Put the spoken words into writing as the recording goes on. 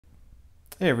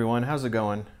Hey everyone, how's it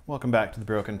going? Welcome back to the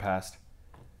Broken Past.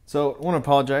 So I want to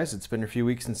apologize, it's been a few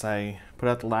weeks since I put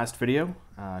out the last video.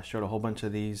 Showed a whole bunch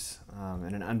of these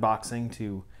in an unboxing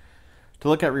to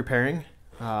look at repairing.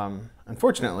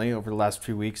 Unfortunately, over the last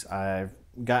few weeks I've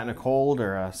gotten a cold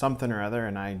or something or other,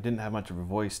 and I didn't have much of a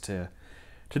voice to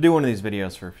do one of these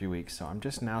videos for a few weeks. So I'm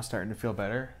just now starting to feel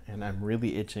better, and I'm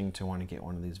really itching to want to get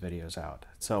one of these videos out.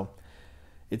 So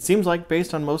it seems like,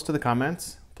 based on most of the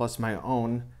comments, plus my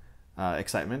own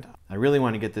excitement, I really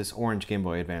want to get this orange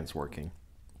Gameboy Advance working.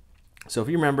 So if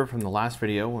you remember from the last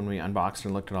video when we unboxed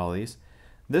and looked at all these,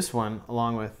 this one,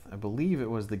 along with, I believe it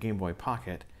was the Game Boy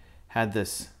Pocket, had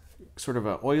this sort of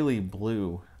an oily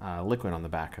blue liquid on the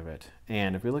back of it.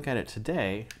 And if we look at it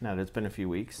today, now that it's been a few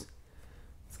weeks,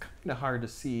 it's kind of hard to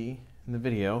see in the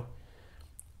video,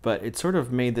 but it sort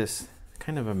of made this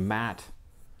kind of a matte,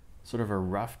 sort of a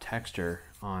rough texture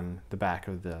on the back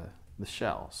of the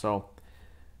shell. So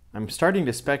I'm starting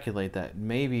to speculate that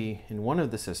maybe in one of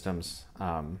the systems,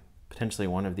 potentially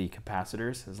one of the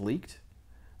capacitors has leaked,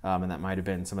 and that might have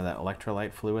been some of that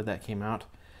electrolyte fluid that came out,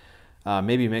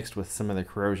 maybe mixed with some of the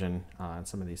corrosion in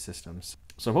some of these systems.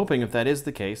 So I'm hoping, if that is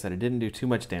the case, that it didn't do too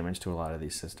much damage to a lot of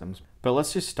these systems. But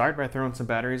let's just start by throwing some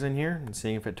batteries in here and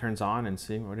seeing if it turns on and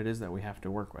seeing what it is that we have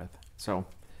to work with. So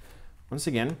once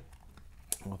again,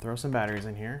 we'll throw some batteries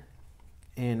in here,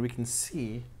 and we can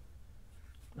see,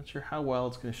 not sure how well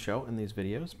it's going to show in these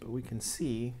videos, but we can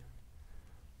see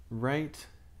right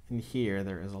in here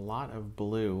there is a lot of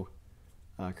blue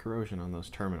corrosion on those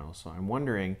terminals. So I'm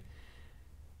wondering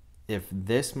if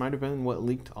this might have been what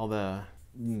leaked all the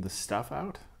stuff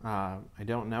out. I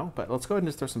don't know, but let's go ahead and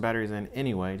just throw some batteries in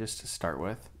anyway, just to start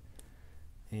with,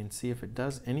 and see if it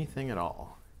does anything at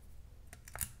all.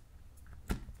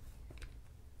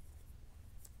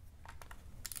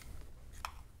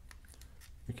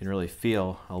 You can really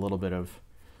feel a little bit of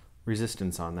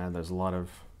resistance on that. There's a lot of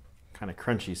kind of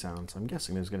crunchy sounds. I'm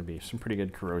guessing there's going to be some pretty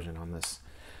good corrosion on this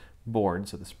board,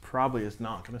 so this probably is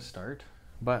not going to start,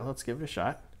 but let's give it a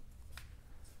shot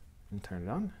and turn it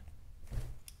on.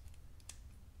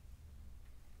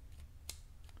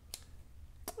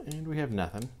 And we have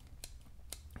nothing,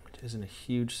 which isn't a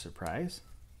huge surprise.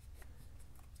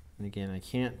 And again, I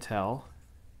can't tell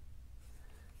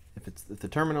if the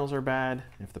terminals are bad,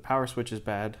 if the power switch is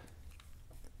bad,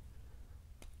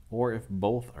 or if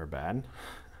both are bad.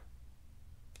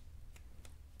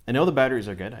 I know the batteries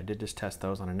are good. I did just test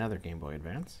those on another Game Boy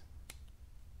Advance.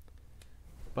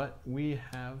 But we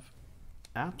have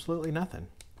absolutely nothing.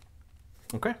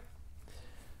 Okay.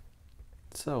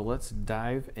 So let's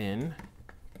dive in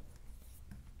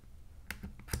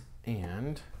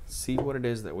and see what it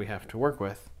is that we have to work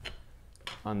with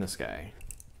on this guy.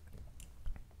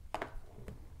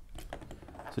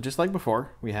 So just like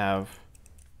before, we have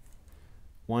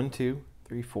 1, 2,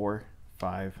 3, 4,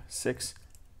 5, 6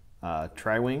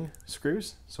 tri-wing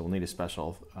screws. So we'll need a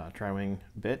special tri-wing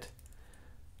bit.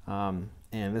 And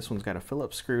this one's got a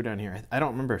Phillips screw down here. I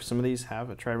don't remember if some of these have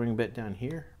a tri-wing bit down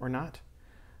here or not.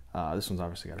 This one's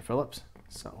obviously got a Phillips.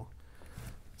 So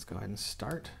let's go ahead and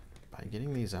start by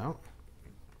getting these out.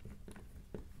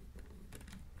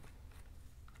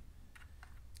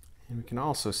 And we can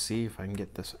also see, if I can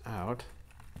get this out,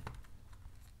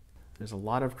 there's a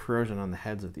lot of corrosion on the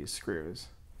heads of these screws,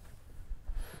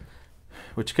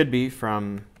 which could be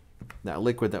from that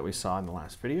liquid that we saw in the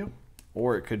last video,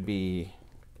 or it could be,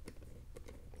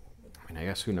 I mean, I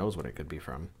guess who knows what it could be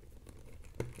from.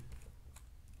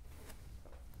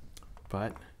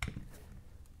 But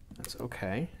that's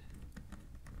okay.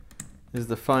 This is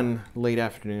the fun late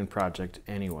afternoon project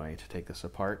anyway, to take this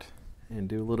apart and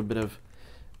do a little bit of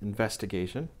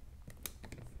investigation.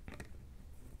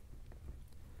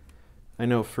 I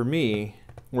know for me,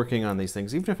 working on these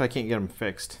things, even if I can't get them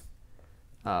fixed,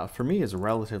 for me is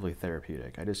relatively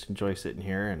therapeutic. I just enjoy sitting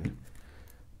here and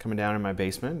coming down in my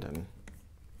basement and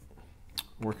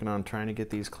working on trying to get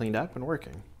these cleaned up and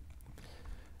working.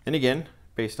 And again,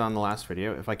 based on the last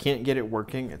video, if I can't get it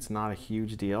working, it's not a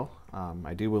huge deal.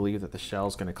 I do believe that the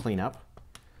shell's going to clean up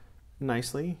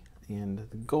nicely, and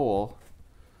the goal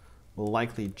will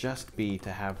likely just be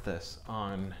to have this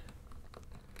on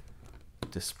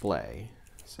display.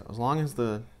 So as long as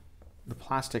the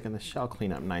plastic and the shell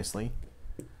clean up nicely,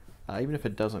 even if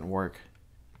it doesn't work,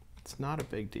 it's not a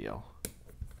big deal.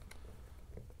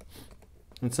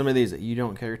 And some of these that you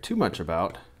don't care too much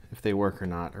about if they work or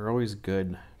not are always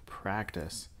good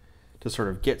practice to sort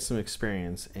of get some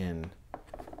experience in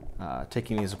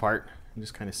taking these apart and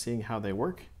just kind of seeing how they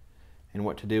work and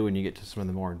what to do when you get to some of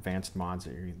the more advanced mods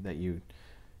that you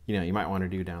might want to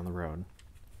do down the road.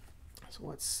 So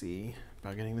let's see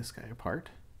about getting this guy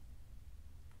apart.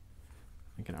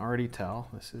 can already tell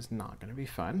this is not going to be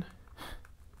fun.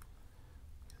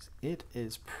 It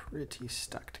is pretty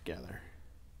stuck together.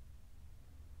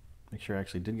 Make sure I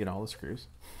actually did get all the screws.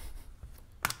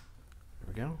 There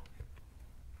we go.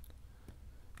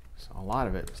 So a lot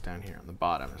of it is down here on the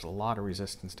bottom. There's a lot of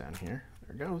resistance down here.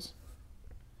 There it goes.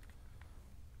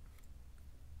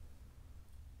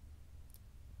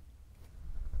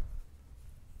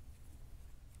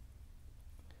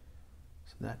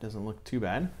 So that doesn't look too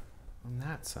bad on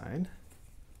that side.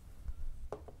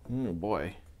 Oh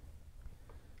boy.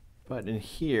 But in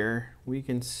here, we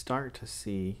can start to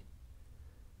see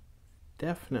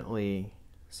definitely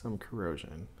some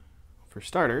corrosion. For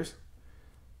starters,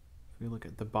 if we look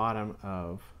at the bottom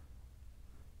of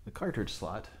the cartridge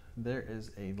slot, there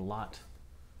is a lot,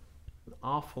 an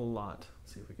awful lot.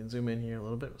 Let's see if we can zoom in here a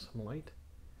little bit with some light.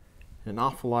 An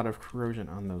awful lot of corrosion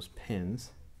on those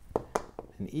pins.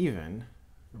 And even,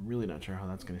 I'm really not sure how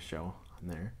that's going to show on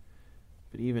there,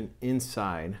 but even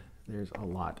inside, there's a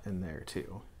lot in there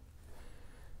too.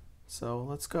 So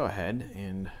let's go ahead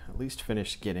and at least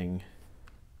finish getting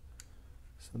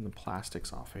some of the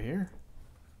plastics off of here.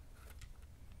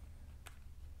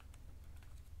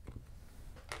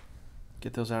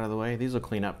 Get those out of the way. These will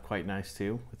clean up quite nice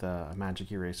too with a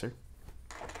magic eraser.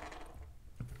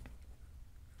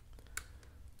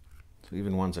 So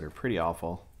even ones that are pretty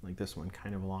awful, like this one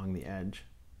kind of along the edge,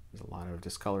 there's a lot of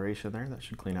discoloration there. That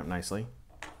should clean up nicely.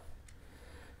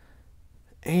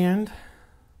 And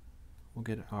we'll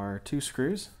get our 2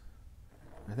 screws.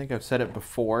 I think I've said it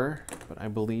before, but I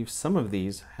believe some of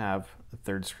these have a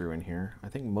 3rd screw in here. I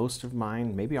think most of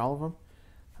mine, maybe all of them,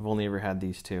 I've only ever had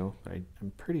these 2, but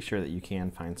I'm pretty sure that you can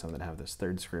find some that have this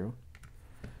 3rd screw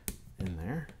in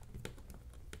there.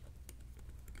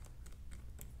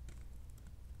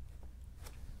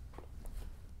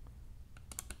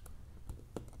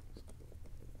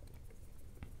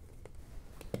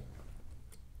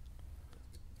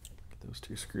 Get those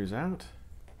 2 screws out.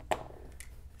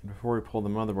 And before we pull the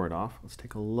motherboard off, let's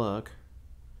take a look.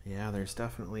 Yeah, there's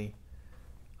definitely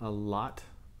a lot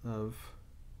of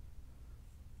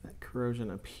that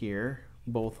corrosion up here,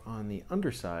 both on the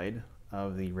underside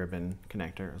of the ribbon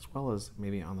connector as well as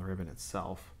maybe on the ribbon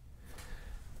itself.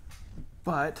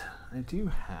 But I do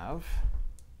have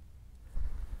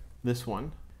this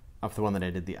one off the one that I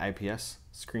did the IPS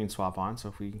screen swap on. So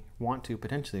if we want to,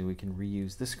 potentially we can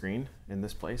reuse this screen in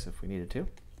this place if we needed to.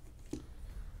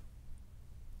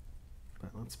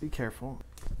 But let's be careful.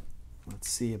 Let's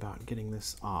see about getting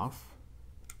this off.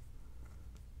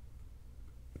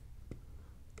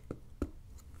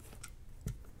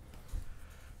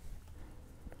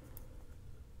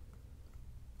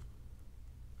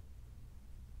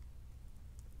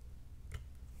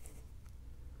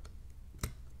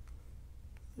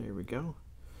 There we go.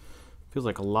 Feels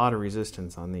like a lot of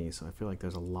resistance on these, so I feel like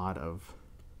there's a lot of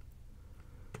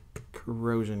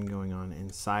corrosion going on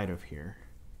inside of here.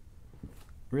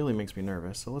 Really makes me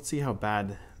nervous. So let's see how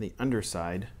bad the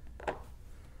underside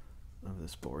of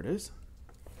this board is.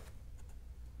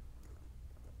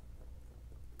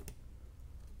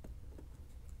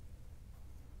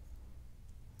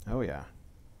 Oh yeah.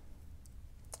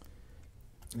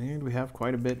 And we have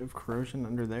quite a bit of corrosion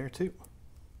under there too.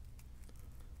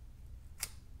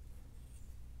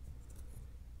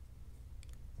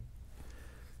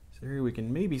 So here we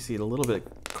can maybe see it a little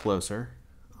bit closer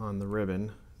on the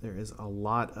ribbon. There is a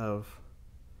lot of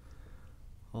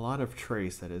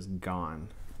trace that is gone.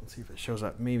 Let's see if it shows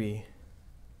up maybe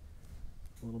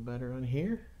a little better on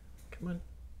here. Come on.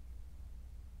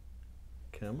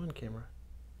 Come on, camera.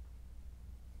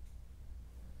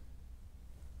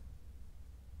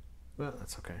 Well,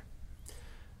 that's okay.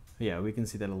 Yeah, we can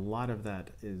see that a lot of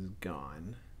that is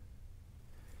gone.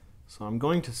 So I'm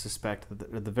going to suspect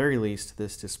that at the very least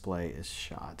this display is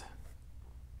shot.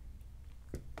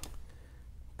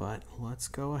 But let's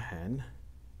go ahead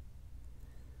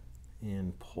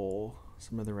and pull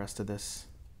some of the rest of this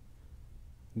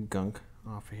gunk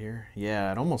off of here.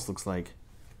 Yeah, it almost looks like,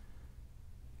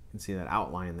 you can see that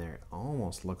outline there. It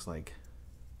almost looks like,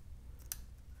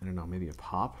 I don't know, maybe a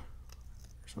pop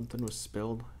or something was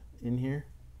spilled in here.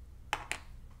 The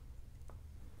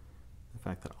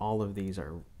fact that all of these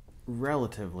are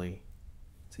relatively,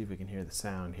 let's see if we can hear the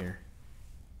sound here.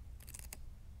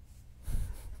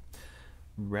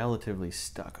 Relatively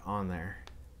stuck on there.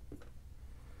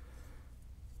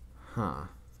 Huh,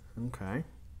 okay.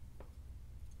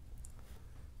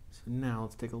 So now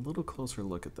let's take a little closer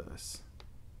look at this.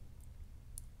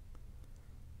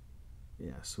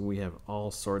 Yeah, so we have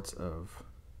all sorts of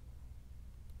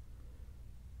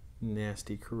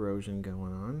nasty corrosion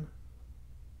going on.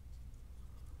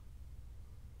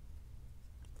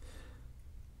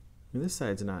 This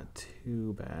side's not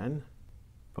too bad,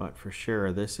 but for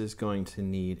sure this is going to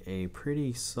need a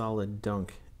pretty solid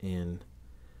dunk in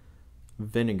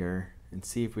vinegar and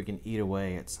see if we can eat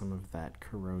away at some of that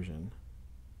corrosion.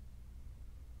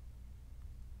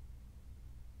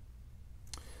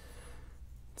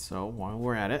 So while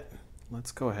we're at it,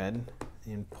 let's go ahead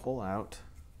and pull out.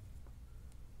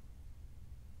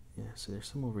 Yeah, so there's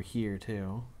some over here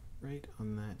too, right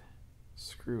on that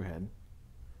screw head.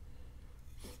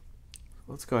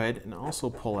 Let's go ahead and also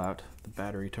pull out the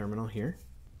battery terminal here.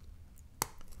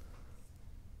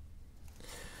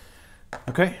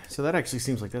 Okay, so that actually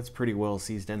seems like that's pretty well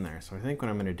seized in there. So I think what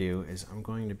I'm going to do is I'm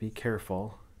going to be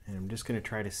careful, and I'm just going to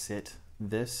try to sit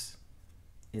this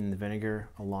in the vinegar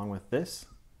along with this,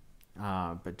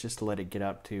 but just to let it get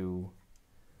up to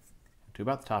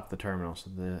about the top of the terminal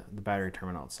so the battery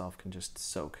terminal itself can just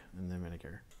soak in the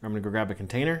vinegar. I'm going to go grab a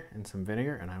container and some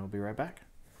vinegar, and I will be right back.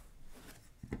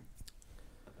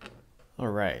 All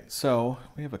right, so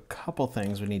we have a couple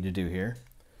things we need to do here.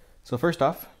 So first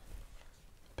off,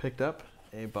 picked up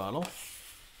a bottle,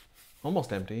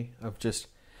 almost empty, of just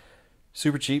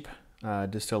super cheap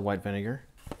distilled white vinegar.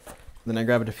 Then I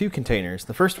grabbed a few containers.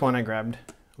 The first one I grabbed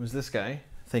was this guy,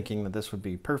 thinking that this would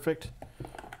be perfect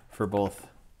for both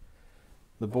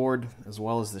the board as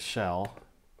well as the shell,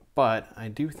 but I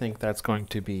do think that's going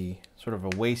to be sort of a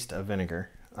waste of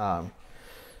vinegar. And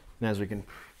as we can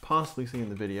possibly see in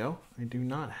the video, I do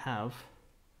not have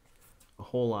a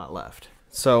whole lot left.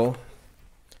 So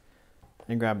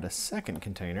I grabbed a second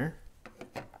container,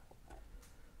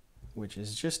 which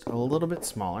is just a little bit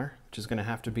smaller, which is going to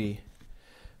have to be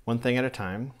one thing at a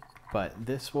time, but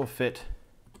this will fit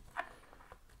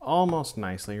almost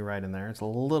nicely right in there. It's a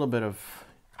little bit of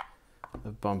a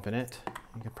bump in it.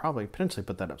 You could probably potentially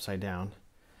put that upside down.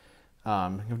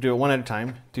 You'll do it one at a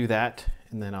time, do that,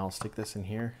 and then I'll stick this in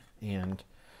here and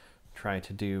try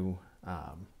to do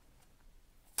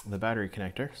the battery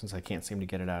connector, since I can't seem to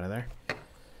get it out of there.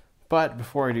 But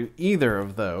before I do either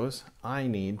of those, I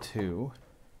need to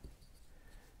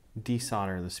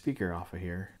desolder the speaker off of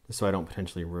here, so I don't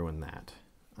potentially ruin that.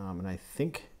 And I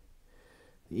think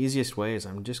the easiest way is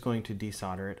I'm just going to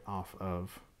desolder it off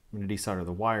of, I'm going to desolder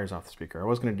the wires off the speaker. I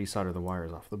was going to desolder the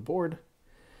wires off the board,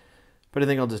 but I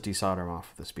think I'll just desolder them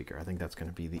off the speaker. I think that's going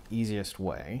to be the easiest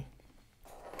way.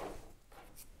 Make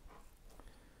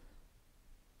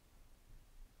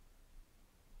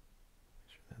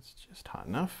sure that's just hot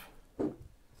enough,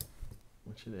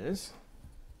 which it is.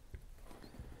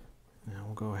 Now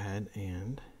we'll go ahead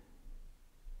and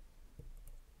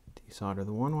desolder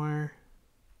the one wire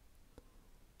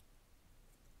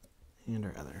and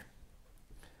our other.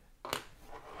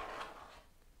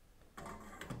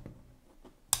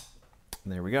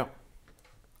 There we go.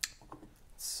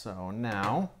 So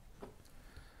now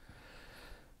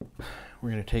we're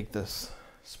going to take this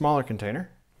smaller container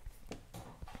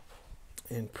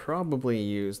and probably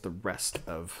use the rest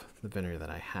of the vinegar that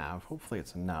I have. Hopefully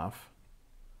it's enough.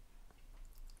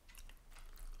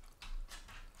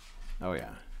 Oh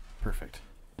yeah, perfect.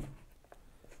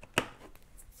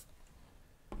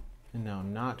 And now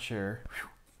I'm not sure,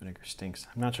 vinegar stinks.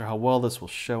 I'm not sure how well this will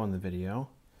show in the video,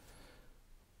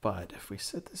 but if we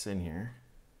sit this in here,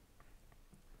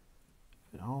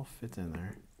 if it all fits in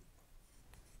there,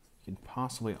 you can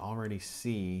possibly already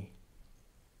see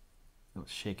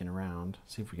it's shaking around.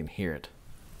 See if we can hear it.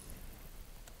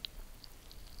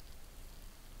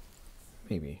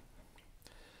 Maybe.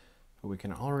 But we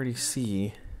can already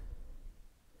see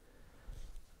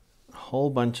a whole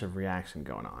bunch of reaction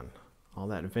going on. All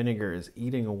that vinegar is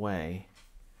eating away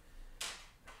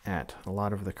at a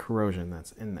lot of the corrosion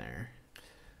that's in there.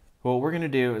 What we're going to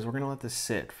do is we're going to let this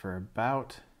sit for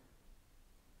about,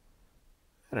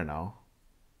 I don't know,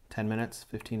 10 minutes,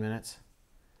 15 minutes,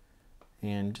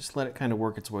 and just let it kind of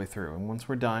work its way through. And once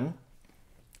we're done,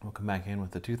 we'll come back in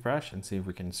with the toothbrush and see if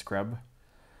we can scrub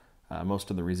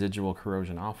most of the residual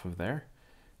corrosion off of there.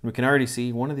 And we can already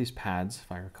see one of these pads,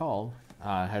 if I recall,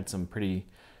 had some pretty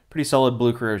solid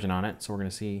blue corrosion on it. So we're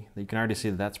going to see, you can already see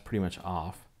that that's pretty much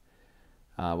off.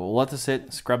 But we'll let this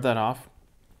sit, scrub that off,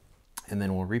 and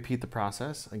then we'll repeat the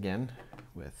process again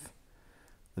with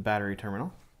the battery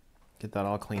terminal, get that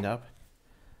all cleaned up,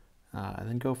 and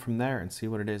then go from there and see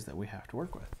what it is that we have to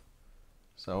work with.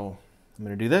 So I'm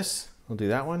going to do this, we'll do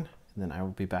that one, and then I will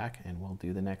be back and we'll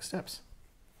do the next steps.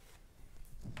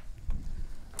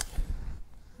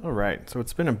 All right, so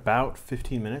it's been about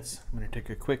 15 minutes. I'm going to take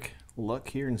a quick look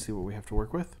here and see what we have to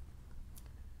work with.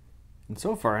 And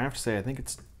so far, I have to say, I think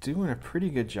it's doing a pretty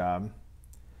good job.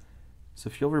 So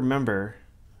if you'll remember,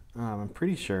 I'm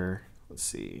pretty sure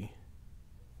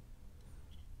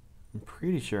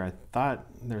pretty sure, I thought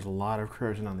there's a lot of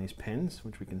corrosion on these pins,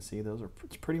 which we can see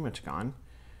it's pretty much gone.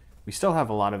 We still have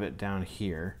a lot of it down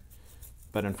here,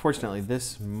 but unfortunately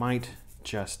this might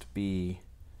just be,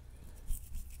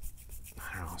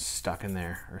 I don't know, stuck in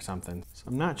there or something. So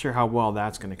I'm not sure how well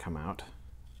that's going to come out.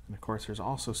 And of course there's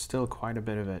also still quite a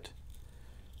bit of it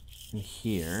in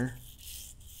here.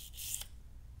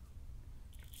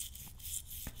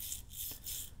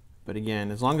 But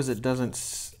again, as long as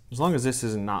this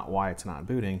is not why it's not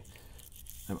booting,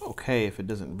 I'm okay if it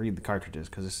doesn't read the cartridges,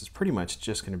 because this is pretty much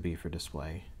just going to be for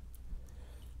display.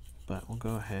 But we'll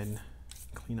go ahead and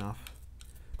clean off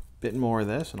a bit more of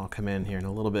this, and I'll come in here in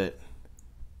a little bit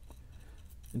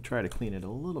and try to clean it a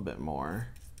little bit more.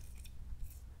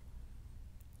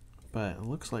 But it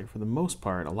looks like for the most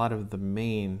part, a lot of the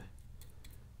main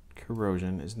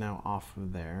corrosion is now off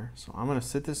of there. So I'm going to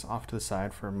sit this off to the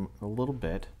side for a little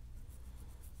bit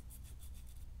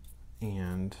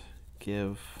and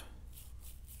give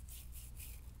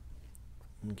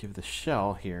the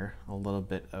shell here a little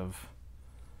bit of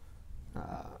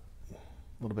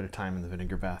time in the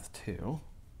vinegar bath too.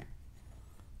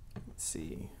 Let's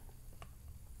see.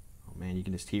 Oh man, you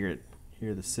can just hear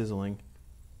the sizzling.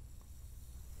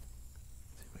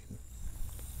 Let's see if I can.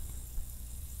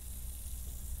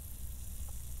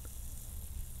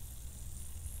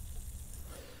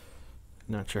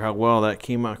 Not sure how well that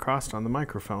came across on the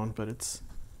microphone, but it's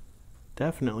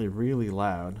definitely really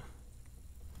loud.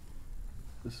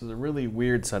 This is a really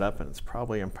weird setup, and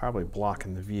I'm probably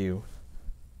blocking the view.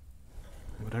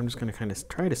 But I'm just going to kind of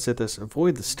try to sit this,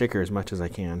 avoid the sticker as much as I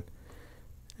can,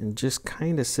 and just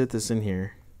kind of sit this in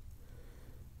here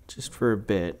just for a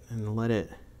bit and let it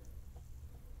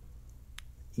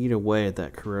eat away at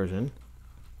that corrosion.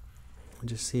 And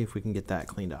just see if we can get that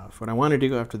cleaned off. What I want to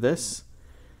do after this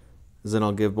is then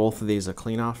I'll give both of these a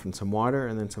clean off and some water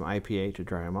and then some IPA to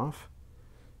dry them off.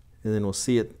 And then we'll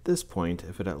see at this point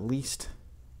if it at least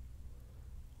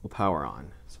will power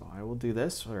on. So I will do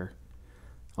this for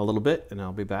a little bit and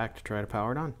I'll be back to try to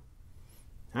power it on.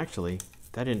 Actually,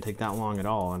 that didn't take that long at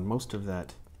all, and most of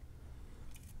that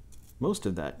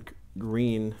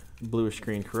green, bluish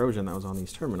green corrosion that was on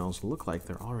these terminals look like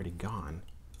they're already gone.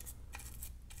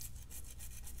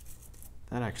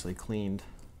 That actually cleaned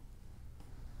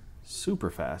super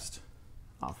fast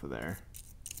off of there.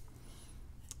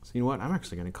 So you know what, I'm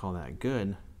actually going to call that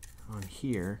good on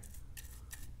here.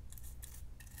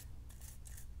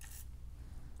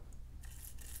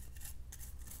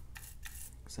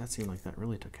 Because that seemed like that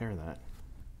really took care of that.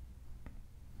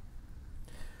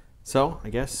 So I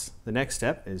guess the next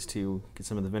step is to get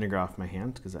some of the vinegar off my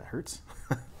hands, because that hurts.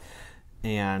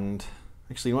 And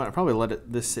actually, you know what, I'll probably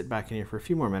let this sit back in here for a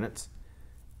few more minutes.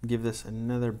 Give this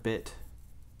another bit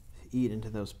to eat into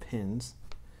those pins.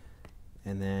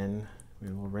 And then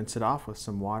we will rinse it off with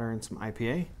some water and some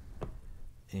IPA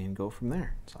and go from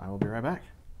there. So I will be right back.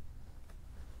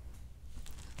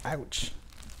 Ouch.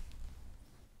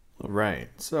 All right,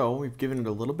 so we've given it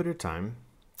a little bit of time.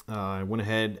 I went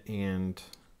ahead and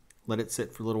let it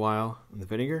sit for a little while in the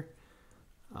vinegar,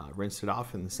 rinsed it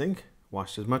off in the sink,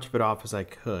 washed as much of it off as I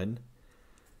could.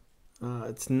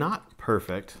 It's not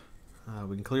perfect.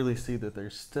 We can clearly see that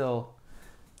there's still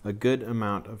a good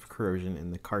amount of corrosion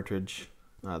in the cartridge,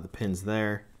 the pins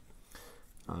there,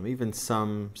 even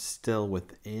some still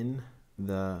within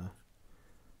the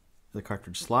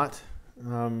cartridge slot.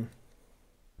 And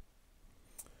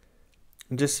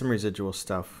just some residual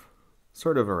stuff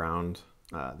sort of around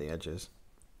the edges.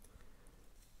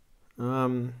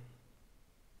 I'm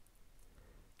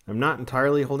not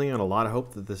entirely holding out a lot of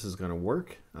hope that this is going to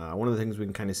work. One of the things we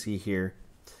can kind of see here,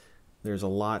 there's a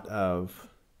little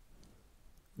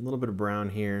bit of brown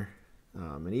here,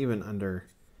 and even under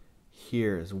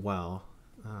here as well.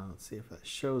 Let's see if that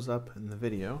shows up in the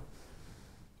video,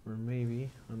 or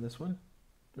maybe on this one,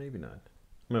 maybe not. I'm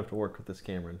gonna have to work with this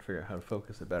camera and figure out how to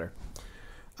focus it better.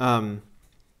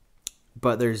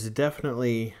 But there's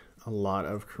definitely a lot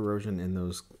of corrosion in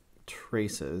those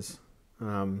traces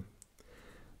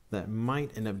that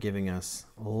might end up giving us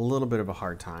a little bit of a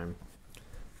hard time.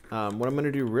 What I'm going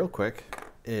to do real quick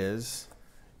is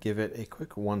give it a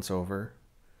quick once over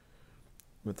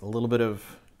with a little bit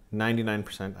of 99%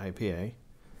 IPA,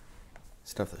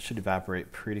 stuff that should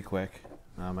evaporate pretty quick.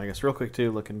 I guess real quick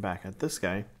too, looking back at this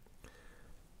guy,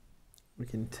 we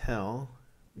can tell,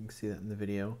 you can see that in the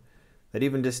video, that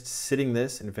even just sitting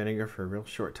this in vinegar for a real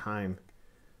short time,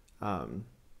 a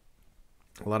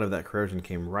lot of that corrosion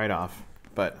came right off.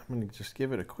 But I'm going to just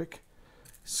give it a quick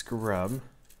scrub.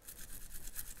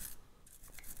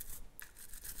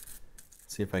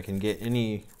 See if I can get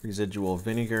any residual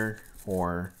vinegar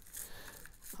or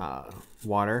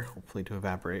water, hopefully to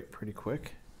evaporate pretty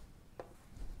quick.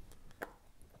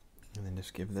 And then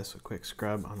just give this a quick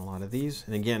scrub on a lot of these.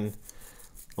 And again,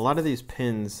 a lot of these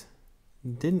pins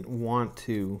didn't want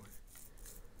to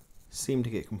seem to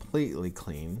get completely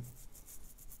clean.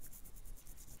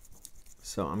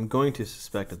 So I'm going to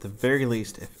suspect at the very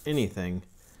least, if anything,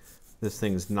 this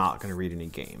thing is not going to read any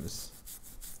games.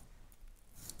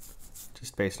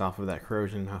 Just based off of that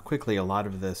corrosion, how quickly a lot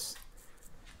of this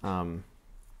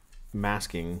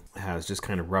masking has just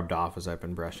kind of rubbed off as I've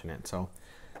been brushing it. So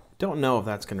don't know if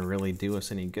that's going to really do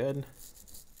us any good,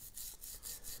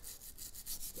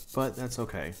 but that's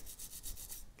okay.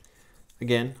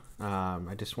 Again,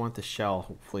 I just want the shell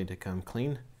hopefully to come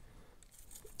clean,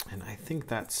 and I think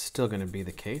that's still going to be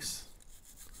the case.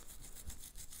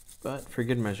 But for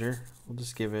good measure, we'll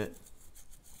just give it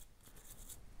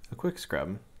a quick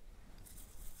scrub.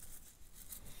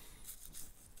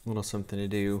 A little something to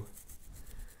do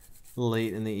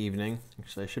late in the evening.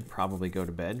 Actually, I should probably go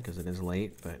to bed because it is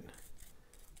late, but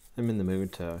I'm in the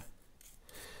mood to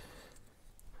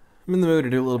do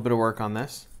a little bit of work on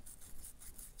this.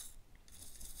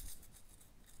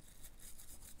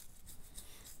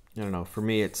 I don't know, for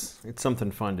me it's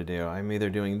something fun to do. I'm either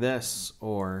doing this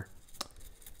or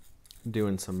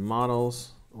doing some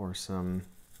models or some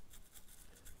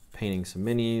painting some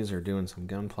minis or doing some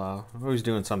gunpla. I'm always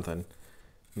doing something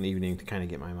in the evening to kind of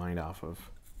get my mind off of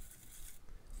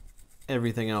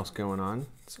everything else going on.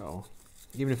 So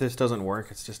even if this doesn't work,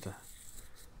 it's just a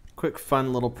quick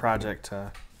fun little project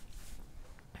to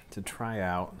try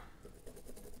out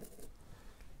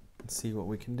and see what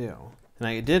we can do. And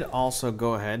I did also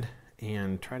go ahead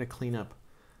and try to clean up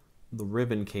the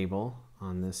ribbon cable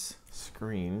on this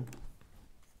screen,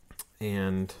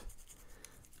 and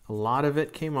a lot of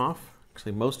it came off.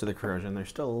 Actually, most of the corrosion. There's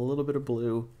still a little bit of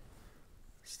blue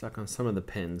stuck on some of the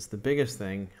pins. The biggest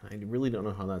thing, I really don't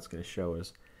know how that's going to show,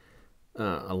 is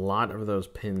a lot of those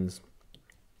pins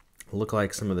look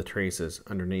like some of the traces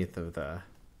underneath of the,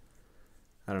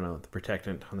 I don't know, the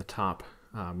protectant on the top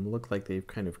look like they've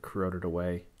kind of corroded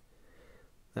away.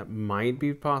 That might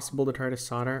be possible to try to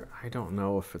solder. I don't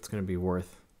know if it's going to be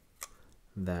worth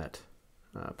that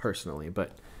personally,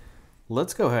 but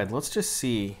let's go ahead. Let's just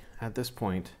see at this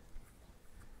point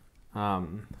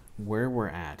where we're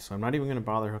at. So I'm not even going to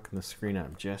bother hooking the screen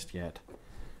up just yet.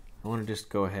 I want to just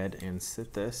go ahead and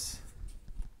sit this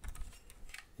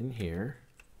in here.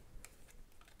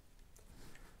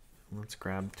 Let's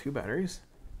grab 2 batteries.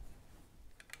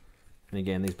 And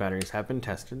again, these batteries have been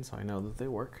tested, so I know that they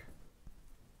work.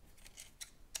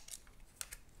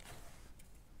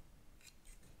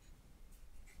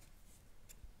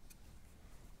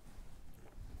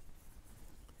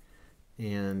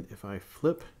 And if I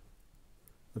flip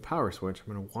the power switch,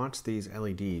 I'm going to watch these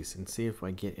LEDs and see if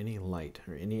I get any light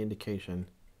or any indication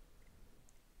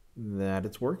that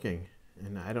it's working.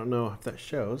 And I don't know if that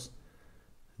shows.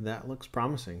 That looks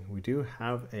promising. We do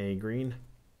have a green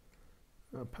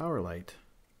power light,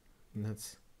 and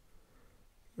that's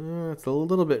it's a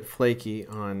little bit flaky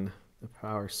on the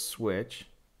power switch,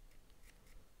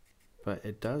 but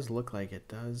it does look like it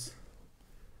does.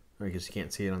 I guess you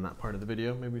can't see it on that part of the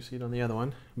video. Maybe you see it on the other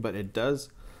one. But it does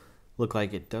look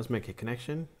like it does make a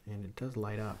connection, and it does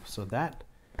light up. So that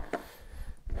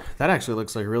actually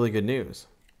looks like really good news.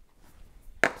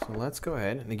 So let's go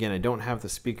ahead. And again, I don't have the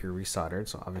speaker resoldered,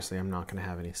 so obviously I'm not going to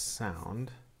have any sound.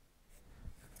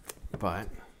 But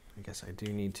I guess I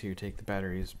do need to take the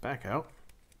batteries back out.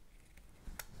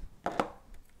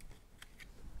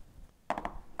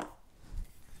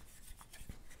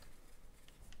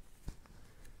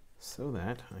 So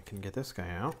that I can get this guy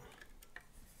out.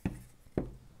 I'm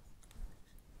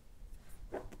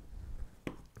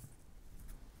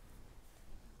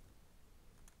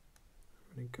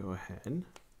going to go ahead,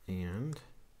 and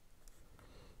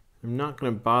I'm not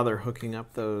going to bother hooking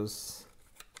up those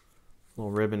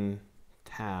little ribbon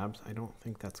tabs. I don't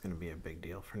think that's going to be a big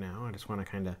deal for now. I just want to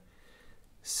kind of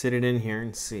sit it in here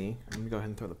and see. I'm going to go ahead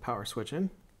and throw the power switch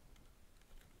in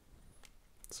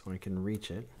so I can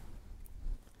reach it.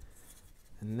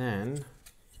 And then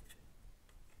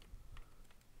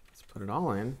let's put it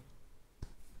all in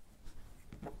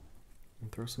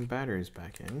and throw some batteries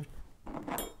back in.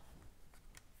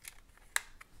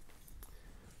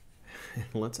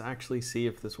 Let's actually see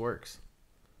if this works.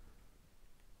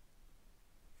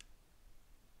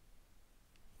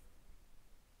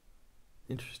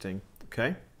 Interesting.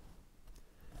 Okay.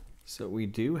 So we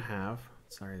do have,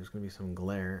 sorry, there's going to be some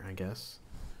glare, I guess,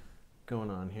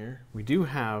 going on here. We do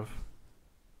have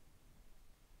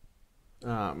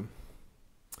a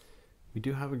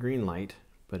green light,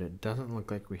 but it doesn't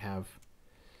look like we have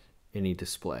any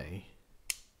display.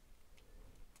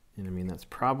 And I mean, that's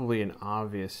probably an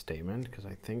obvious statement because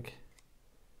I think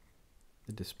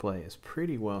the display is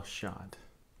pretty well shot.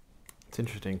 It's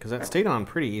interesting because that stayed on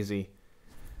pretty easy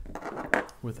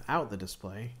without the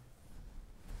display.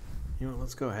 You know what,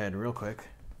 let's go ahead real quick.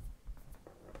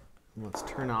 Let's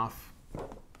turn off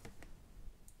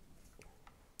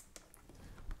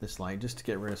this light just to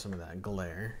get rid of some of that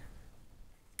glare.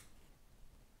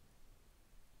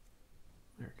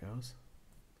 There it goes.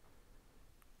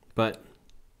 But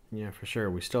yeah, for sure,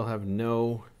 we still have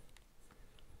no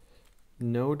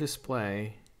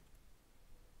display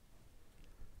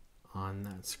on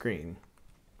that screen.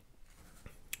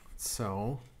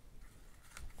 So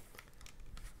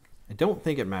I don't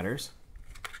think it matters.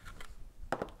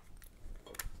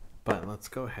 But let's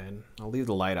go ahead. I'll leave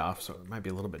the light off, so it might be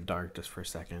a little bit dark just for a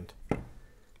second.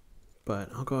 But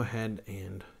I'll go ahead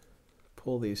and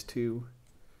pull these two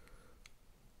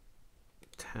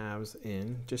tabs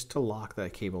in just to lock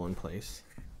that cable in place.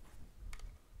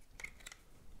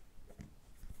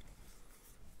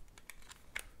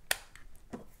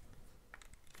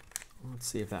 Let's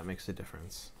see if that makes a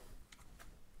difference.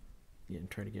 Again,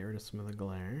 try to get rid of some of the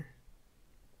glare.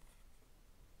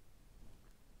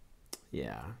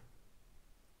 Yeah.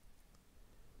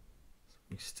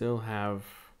 We still have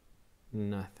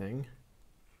nothing.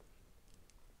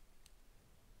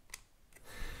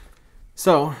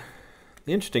 So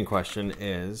the interesting question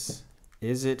is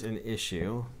it an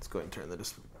issue? Let's go ahead and turn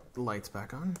the lights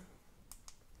back on.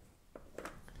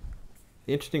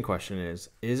 The interesting question is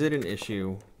it an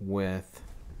issue with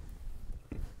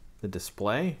the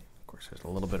display? Of course, there's a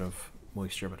little bit of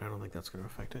moisture, but I don't think that's going to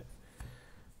affect it.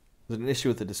 Is it an issue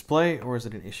with the display or is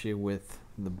it an issue with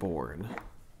the board?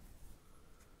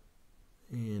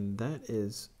 And that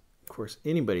is, of course,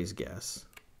 anybody's guess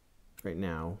right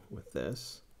now with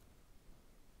this.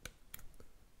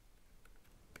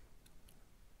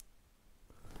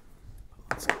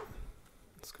 Let's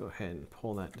go ahead and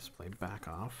pull that display back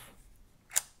off.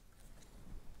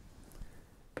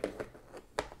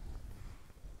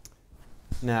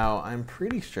 Now, I'm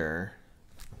pretty sure,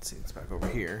 let's see, it's back over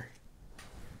here.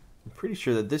 I'm pretty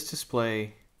sure that this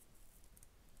display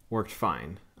worked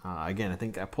fine. Again, I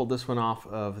think I pulled this one off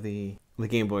of the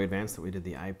Gameboy Advance that we did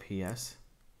the IPS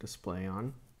display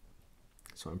on.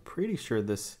 So I'm pretty sure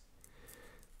this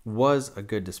was a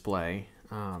good display.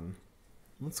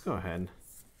 Let's go ahead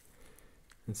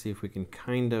and see if we can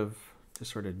kind of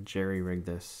just sort of jerry-rig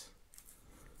this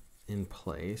in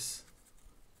place.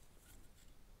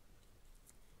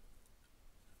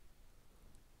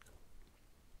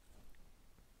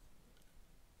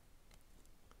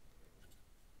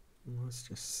 Let's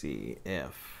just see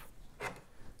if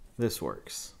this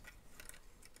works.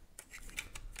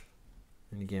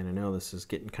 And again, I know this is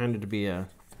getting kind of to be a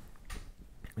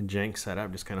jank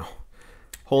setup, just kind of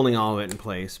holding all of it in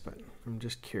place, but I'm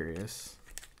just curious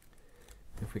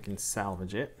if we can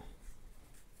salvage it.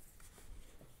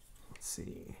 Let's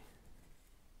see.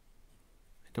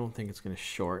 I don't think it's going to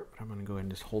short, but I'm going to go ahead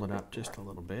and just hold it up just a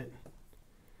little bit.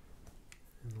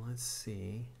 And let's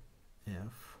see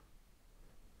if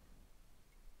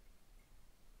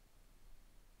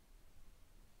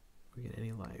we get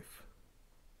any life.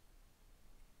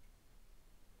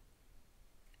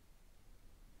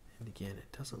 And again,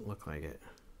 it doesn't look like it.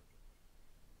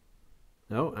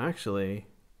 No, actually,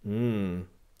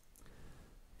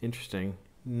 interesting.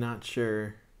 Not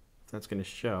sure if that's going to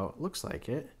show. It looks like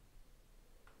it.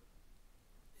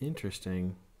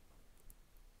 Interesting.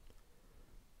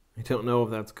 I don't know if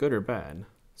that's good or bad.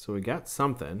 So we got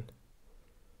something.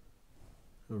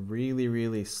 A really,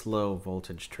 really slow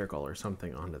voltage trickle or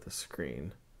something onto the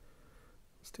screen.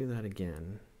 Let's do that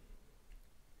again.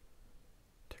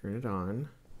 Turn it on.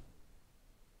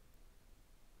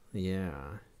 Yeah.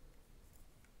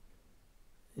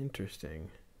 Interesting.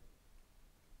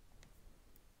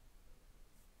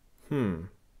 Okay,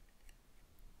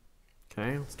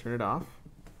 let's turn it off.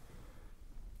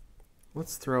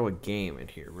 Let's throw a game in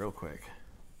here real quick.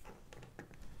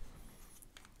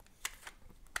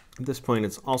 At this point,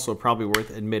 it's also probably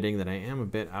worth admitting that I am a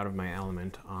bit out of my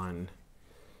element on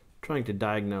trying to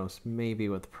diagnose maybe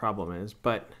what the problem is,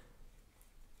 but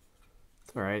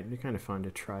it's all right. It'd be kind of fun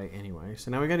to try anyway.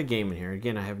 So now we got a game in here.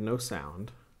 Again, I have no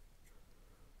sound.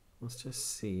 Let's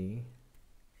just see.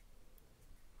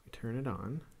 We turn it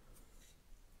on.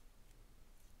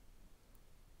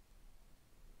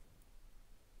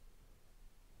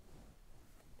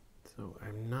 So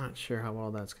I'm not sure how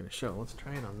well that's going to show. Let's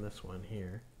try it on this one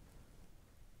here,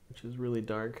 which is really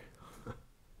dark.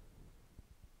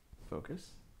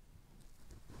 Focus.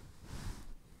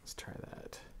 Let's try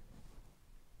that.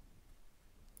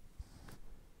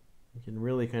 You can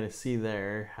really kind of see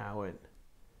there how it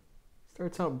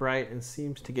starts out bright and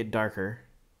seems to get darker.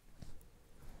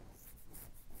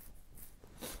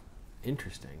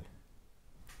 Interesting.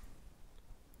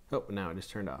 Oh, now it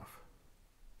just turned off.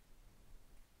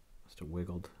 Must have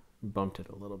wiggled, bumped it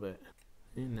a little bit.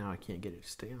 And now I can't get it to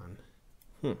stay on.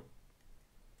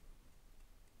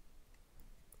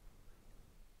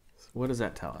 So what does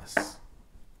that tell us?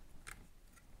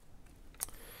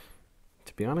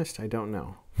 To be honest, I don't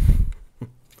know.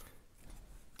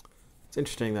 It's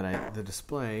interesting that the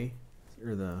display,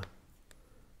 or the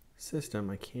system,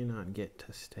 I cannot get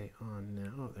to stay on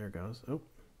now. Oh, there it goes. Oh.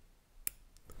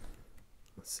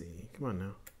 Let's see. Come on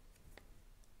now.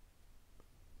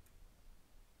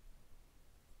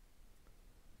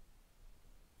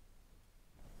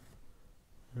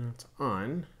 Now it's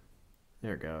on.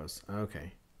 There it goes.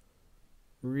 Okay.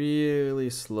 Really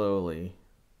slowly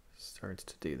starts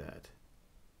to do that.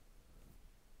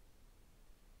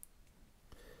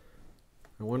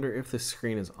 I wonder if this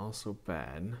screen is also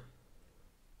bad.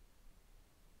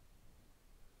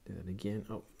 Do that again.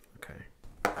 Oh, okay.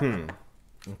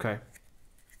 Okay.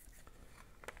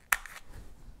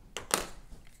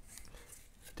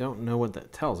 Don't know what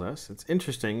that tells us. It's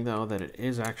interesting, though, that it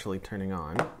is actually turning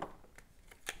on.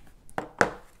 Let's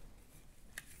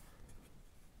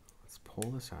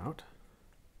pull this out.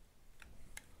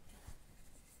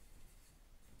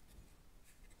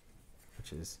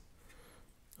 Which is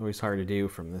always hard to do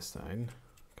from this side.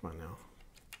 Come on now.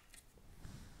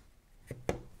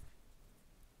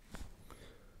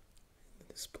 The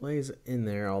display's in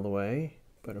there all the way,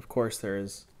 but of course there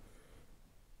is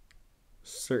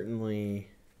certainly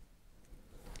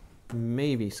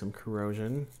maybe some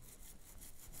corrosion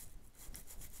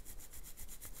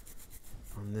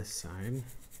on this side.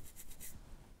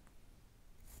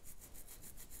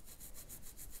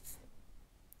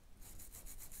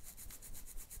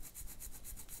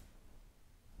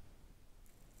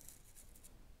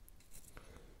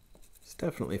 This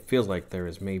definitely feels like there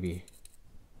is maybe,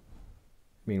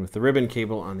 with the ribbon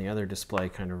cable on the other display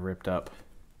kind of ripped up,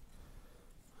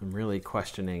 I'm really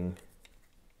questioning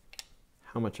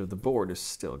how much of the board is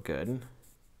still good.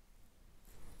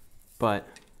 But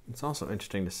it's also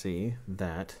interesting to see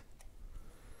that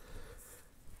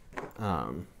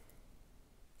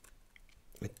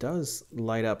it does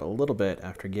light up a little bit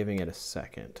after giving it a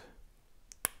second.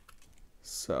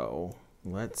 So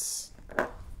let's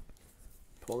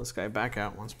pull this guy back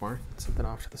out once more, set that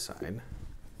off to the side.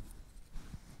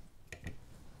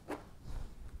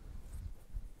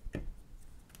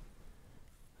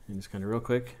 And just kind of real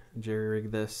quick, jerry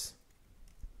rig this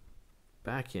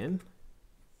back in.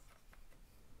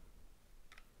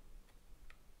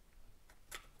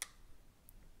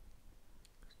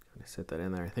 Kind of set that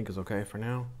in there, I think is okay for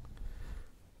now.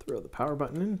 Throw the power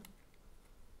button in.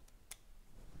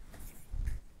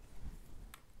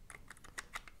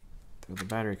 Throw the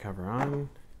battery cover on.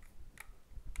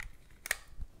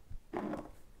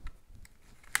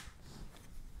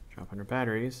 Drop under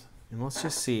batteries. And let's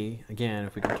just see, again,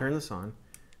 if we can turn this on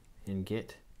and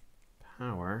get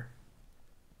power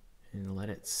and let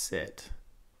it sit.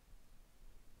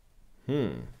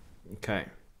 Okay.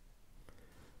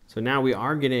 So now we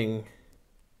are getting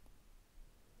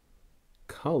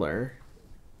color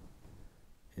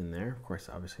in there. Of course,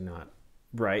 obviously not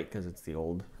bright because it's the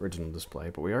old original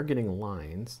display, but we are getting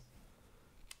lines.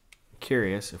 I'm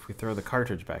curious if we throw the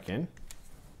cartridge back in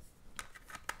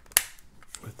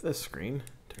with this screen.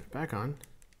 Turn it back on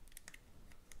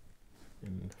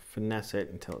and finesse it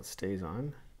until it stays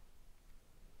on.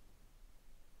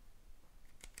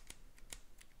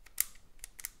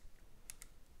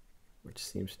 Which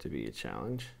seems to be a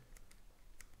challenge.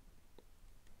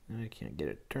 I can't get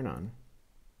it to turn on.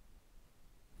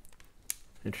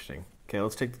 Interesting. Okay,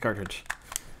 let's take the cartridge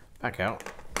back out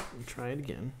and try it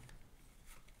again.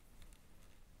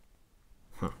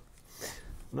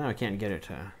 Now I can't get it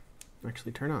to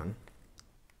actually turn on.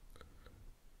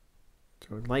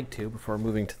 So I'd like to before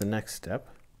moving to the next step.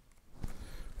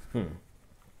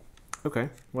 Okay,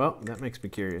 well, that makes me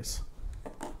curious.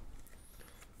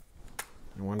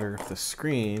 I wonder if the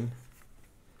screen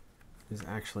is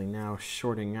actually now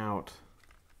shorting out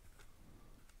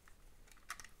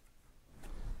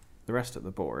the rest of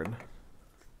the board.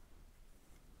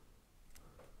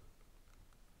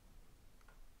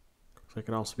 So I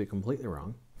could also be completely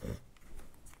wrong.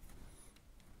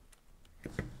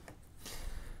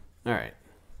 All right.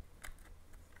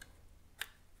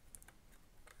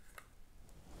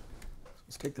 So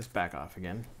let's take this back off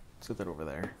again. Set that over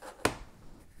there.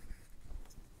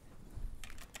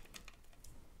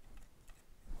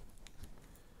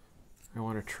 I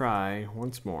want to try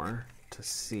once more to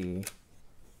see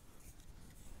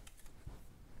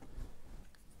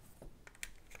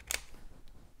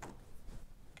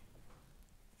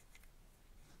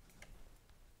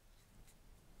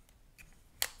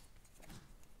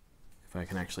if I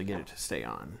can actually get it to stay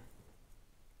on.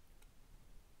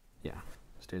 Yeah,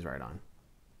 stays right on.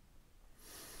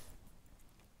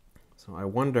 So I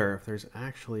wonder if there's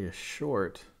actually a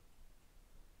short.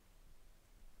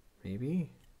 Maybe?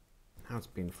 Now it's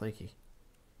being flaky.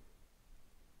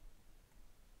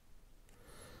 I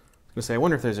was going to say, I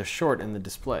wonder if there's a short in the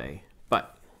display,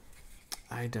 but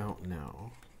I don't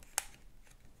know.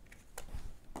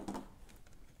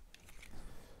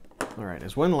 All right,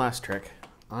 as one last trick,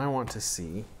 I want to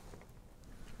see.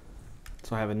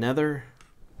 So I have another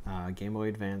Gameboy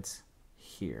Advance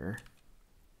here.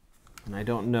 And I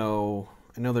don't know,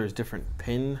 I know there's different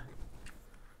pin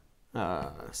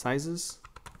sizes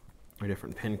or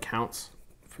different pin counts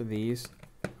for these.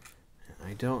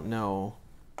 I don't know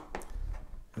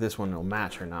if this one will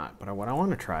match or not, but what I want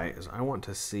to try is I want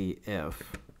to see if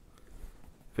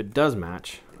it does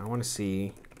match. I want to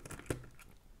see,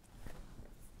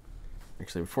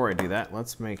 actually before I do that,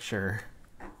 let's make sure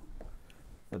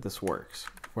that this works.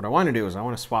 What I want to do is I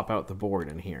want to swap out the board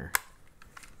in here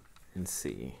and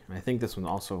see. I think this one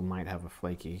also might have a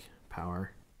flaky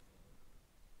power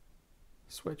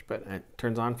switch, but it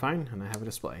turns on fine and I have a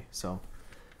display. So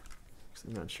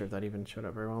I'm not sure if that even showed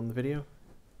up very well in the video.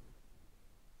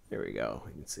 There we go,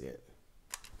 you can see it.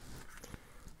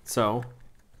 So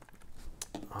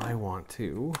I want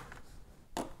to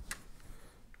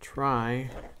try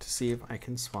to see if I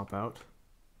can swap out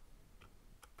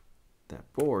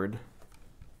that board,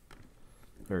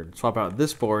 or swap out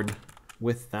this board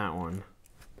with that one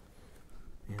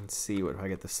and see what if I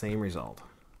get the same result.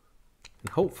 And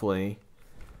hopefully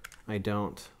I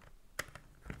don't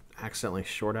accidentally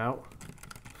short out.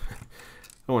 I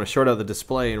don't want to short out the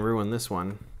display and ruin this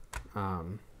one.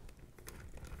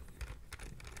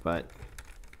 But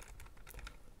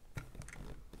I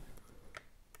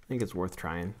think it's worth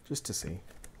trying just to see.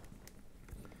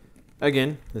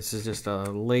 Again, this is just a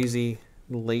lazy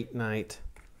late night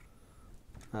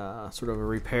sort of a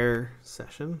repair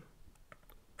session.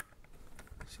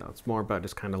 So it's more about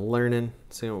just kind of learning,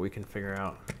 seeing what we can figure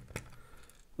out,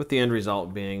 with the end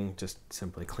result being just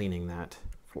simply cleaning that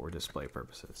for display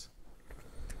purposes.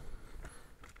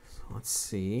 So let's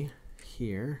see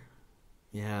here.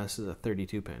 Yeah, this is a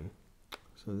 32 pin.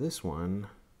 So this one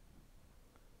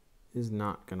is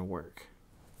not going to work.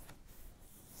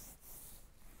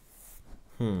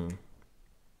 Okay.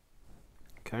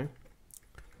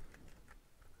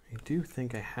 I do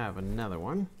think I have another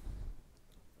one.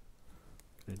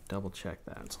 I'm gonna double check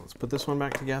that. So let's put this one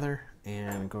back together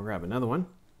and go grab another one.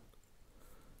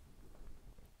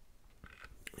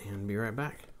 And be right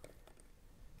back.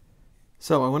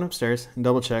 So I went upstairs and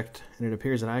double checked, and it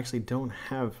appears that I actually don't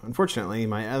have, unfortunately,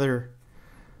 my other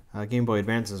Game Boy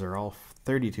Advances are all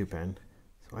 32 pin.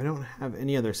 So I don't have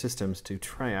any other systems to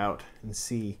try out and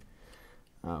see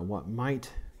what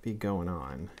might be going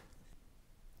on.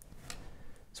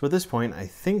 So at this point, I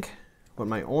think what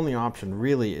my only option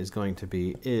really is going to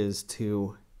be is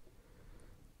to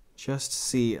just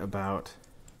see about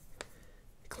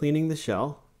cleaning the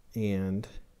shell and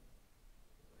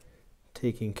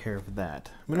taking care of that.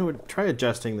 I'm going to try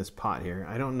adjusting this pot here.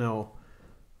 I don't know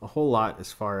a whole lot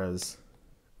as far as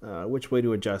which way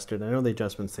to adjust it. I know the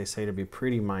adjustments they say to be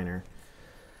pretty minor,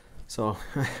 so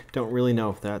I don't really know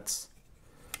if that's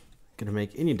going to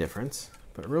make any difference.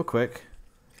 But real quick,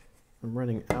 I'm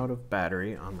running out of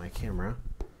battery on my camera,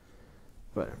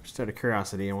 but just out of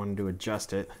curiosity, I wanted to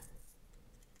adjust it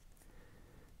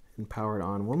and power it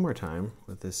on one more time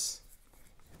with this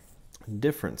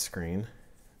different screen,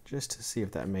 just to see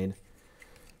if that made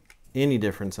any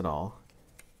difference at all.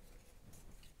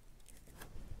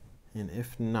 And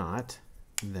if not,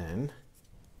 then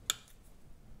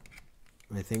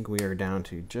I think we are down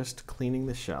to just cleaning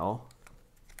the shell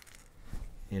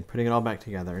and putting it all back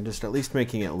together and just at least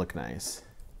making it look nice.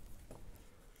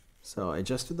 So I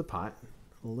adjusted the pot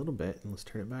a little bit, and let's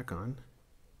turn it back on.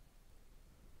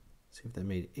 See if that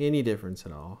made any difference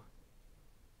at all.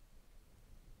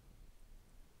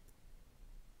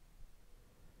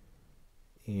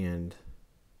 And it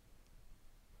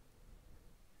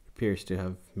appears to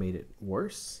have made it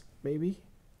worse, maybe.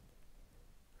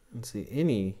 I don't see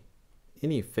any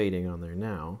fading on there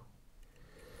now.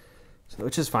 So,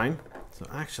 which is fine. So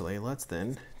actually, let's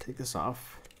then take this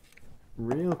off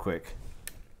real quick,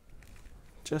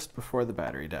 just before the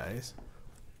battery dies.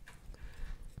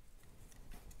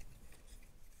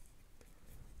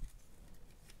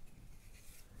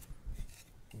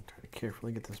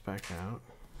 carefully get this back out.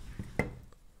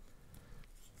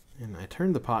 And I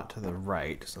turned the pot to the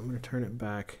right, so I'm going to turn it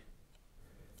back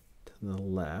to the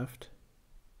left.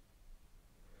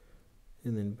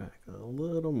 And then back a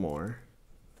little more.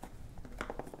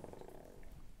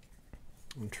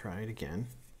 And try it again.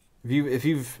 If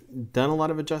you've done a lot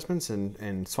of adjustments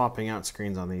and swapping out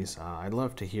screens on these, I'd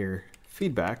love to hear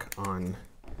feedback on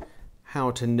how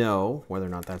to know whether or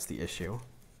not that's the issue.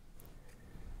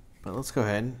 But let's go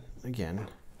ahead again.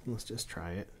 Let's just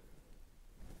try it.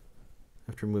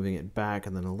 After moving it back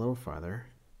and then a little farther,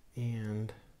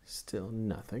 and still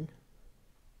nothing.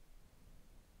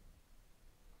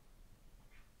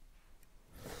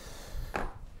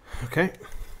 Okay.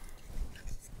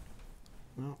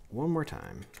 Well, one more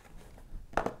time.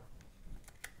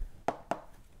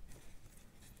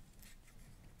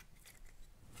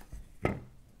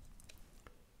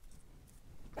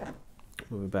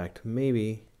 Move it back to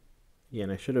maybe.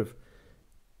 Again, I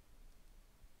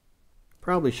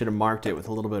probably should have marked it with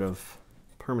a little bit of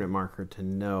permanent marker to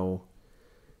know,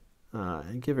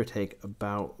 and give or take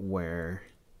about where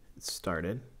it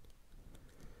started.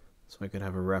 So I could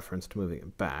have a reference to moving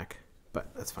it back,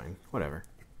 but that's fine, whatever.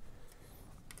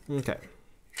 Okay,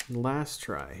 last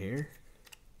try here.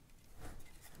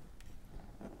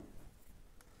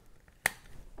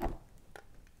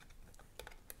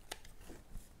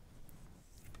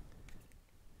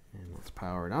 And let's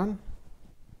power it on.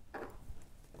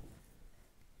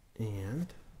 And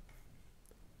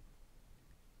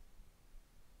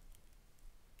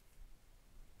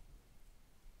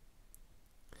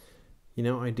you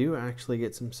know, I do actually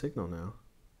get some signal now.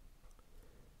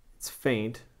 It's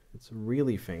faint. It's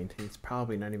really faint. It's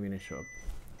probably not even going to show up.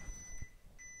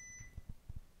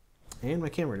 And my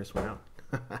camera just went out.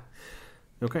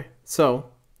 Okay,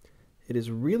 so it is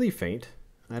really faint.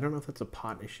 I don't know if that's a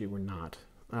pot issue or not.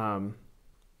 I'm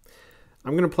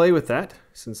going to play with that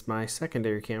since my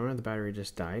secondary camera, the battery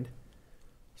just died.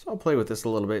 So I'll play with this a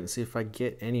little bit and see if I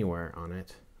get anywhere on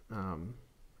it. And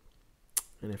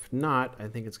if not, I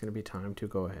think it's going to be time to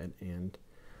go ahead and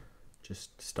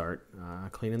just start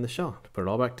cleaning the shell to put it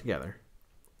all back together.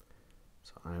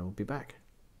 So I will be back.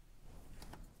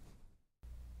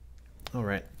 All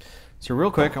right, so real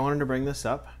quick, I wanted to bring this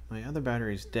up. My other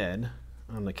battery's dead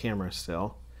on the camera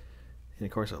still. And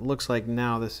of course, it looks like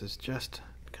now this has just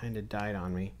kind of died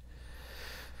on me.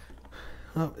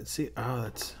 Oh, let's see. Oh,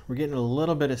 we're getting a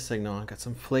little bit of signal. I've got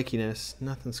some flakiness.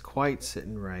 Nothing's quite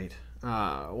sitting right.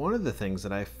 One of the things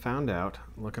that I found out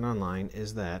looking online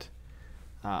is that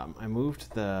I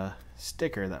moved the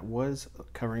sticker that was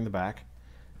covering the back.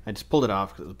 I just pulled it off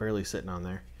because it was barely sitting on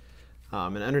there.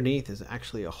 And underneath is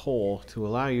actually a hole to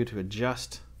allow you to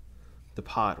adjust the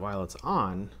pot while it's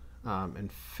on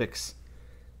and fix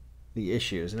the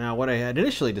issues. Now, what I had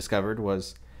initially discovered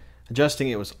was adjusting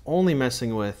it was only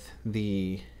messing with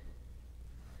the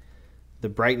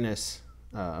brightness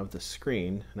of the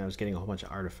screen, and I was getting a whole bunch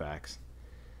of artifacts.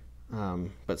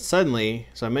 But suddenly,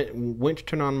 so I went to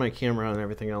turn on my camera and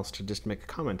everything else to just make a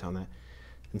comment on that,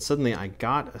 and suddenly I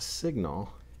got a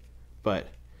signal, but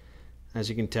as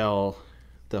you can tell,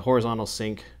 the horizontal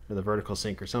sync or the vertical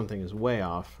sync or something is way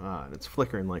off, and it's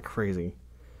flickering like crazy.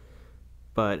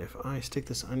 But if I stick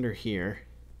this under here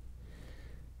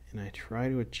and I try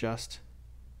to adjust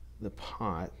the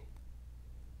pot,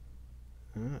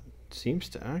 it seems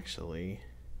to actually,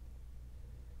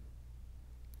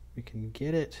 we can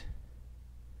get it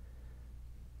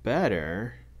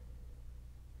better.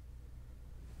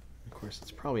 Of course,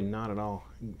 it's probably not at all,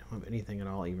 you don't have anything at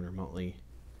all even remotely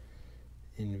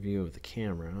in view of the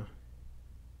camera.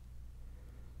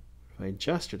 If I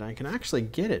adjust it, I can actually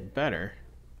get it better.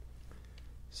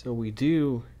 So we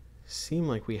do seem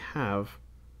like we have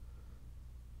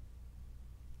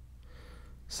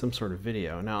some sort of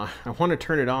video. Now, I want to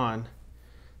turn it on,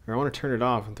 or I want to turn it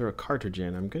off and throw a cartridge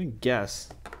in. I'm going to guess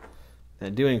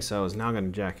that doing so is now going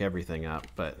to jack everything up,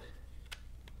 but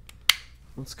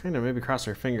let's kind of maybe cross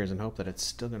our fingers and hope that it's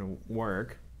still going to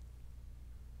work.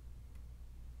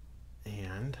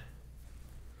 And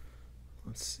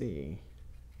let's see.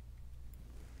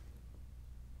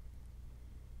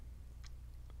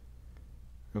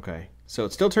 Okay, so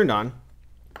it's still turned on.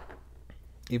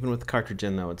 Even with the cartridge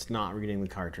in, though, it's not reading the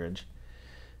cartridge.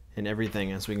 And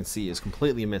everything, as we can see, is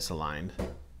completely misaligned.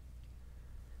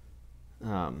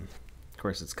 Of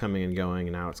course, it's coming and going,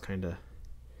 and now it's kind of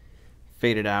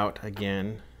faded out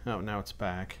again. Oh, now it's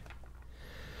back.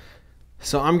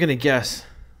 So I'm going to guess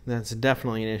that's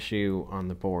definitely an issue on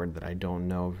the board that I don't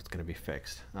know if it's going to be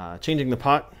fixed. Changing the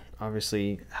pot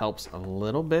obviously helps a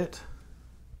little bit,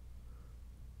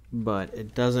 but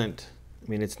it doesn't, I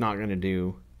mean, it's not going to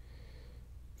do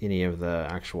any of the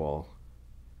actual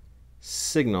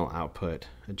signal output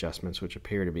adjustments, which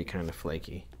appear to be kind of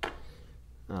flaky.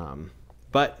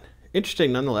 But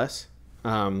interesting nonetheless.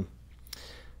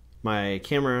 My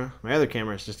other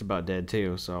camera is just about dead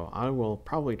too, so I will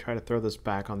probably try to throw this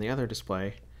back on the other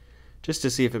display just to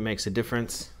see if it makes a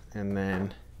difference, and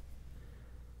then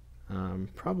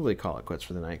probably call it quits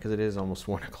for the night because it is almost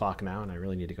 1 o'clock now and I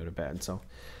really need to go to bed. So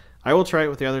I will try it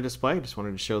with the other display. Just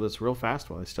wanted to show this real fast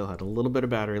while I still had a little bit of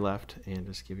battery left and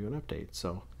just give you an update.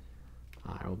 So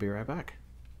I will be right back.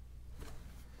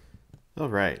 All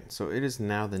right, so it is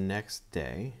now the next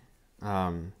day.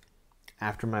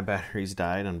 After my batteries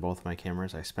died on both my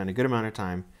cameras, I spent a good amount of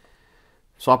time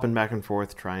swapping back and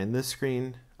forth, trying this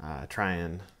screen,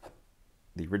 trying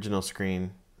the original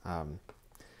screen.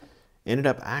 Ended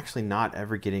up actually not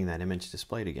ever getting that image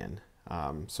displayed again.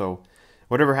 So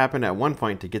whatever happened at one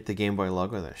point to get the Game Boy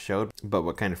logo that showed, but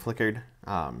what kind of flickered,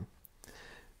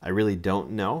 I really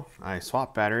don't know. I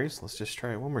swapped batteries. Let's just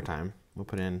try it one more time. We'll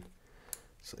put in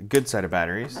a good set of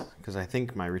batteries because I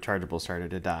think my rechargeable started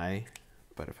to die.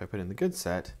 But if I put in the good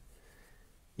set,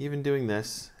 even doing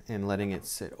this and letting it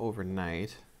sit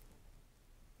overnight,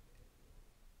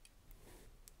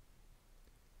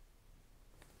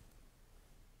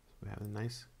 we have a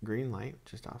nice green light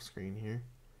just off screen here,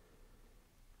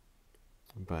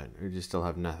 but we just still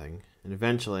have nothing. And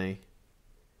eventually,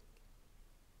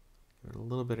 a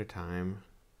little bit of time,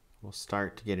 we'll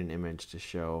start to get an image to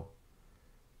show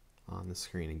on the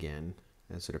screen again,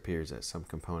 as it appears that some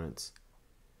components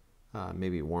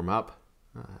maybe warm up.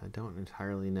 I don't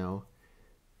entirely know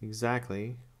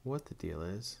exactly what the deal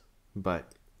is,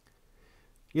 but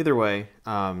either way,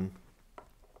 I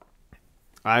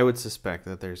would suspect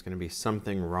that there's going to be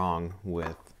something wrong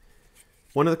with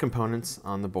one of the components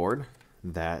on the board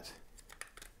that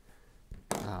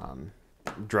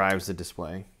drives the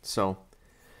display. So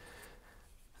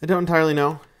I don't entirely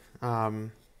know.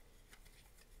 And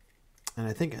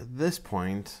I think at this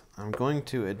point, I'm going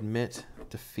to admit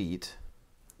defeat.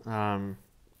 Again,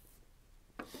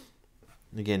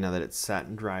 now that it's sat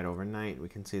and dried overnight, we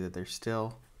can see that there's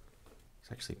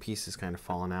actually pieces kind of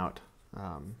falling out.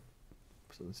 Some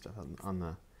of the stuff on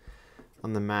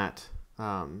the mat.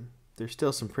 There's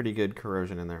still some pretty good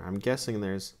corrosion in there. I'm guessing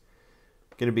there's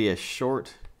going to be a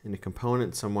short in a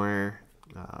component somewhere.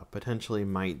 Potentially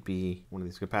might be one of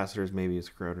these capacitors. Maybe it's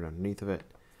corroded underneath of it.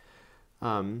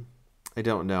 I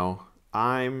don't know.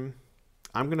 I'm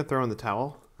going to throw in the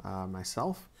towel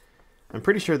myself. I'm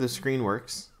pretty sure the screen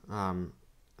works. And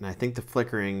I think the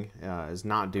flickering is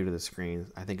not due to the screen.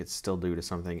 I think it's still due to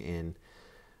something in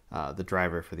the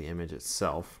driver for the image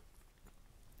itself.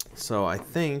 So I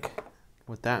think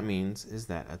what that means is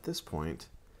that at this point,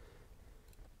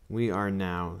 we are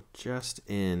now just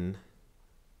in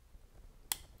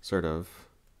sort of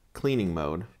cleaning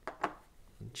mode,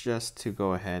 just to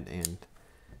go ahead and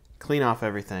clean off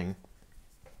everything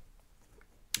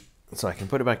so I can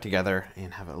put it back together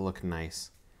and have it look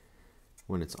nice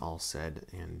when it's all said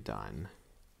and done.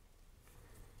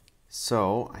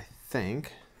 So I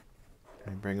think I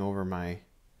bring over my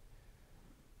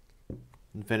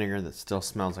vinegar that still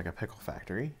smells like a pickle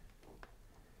factory,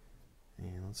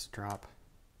 and let's drop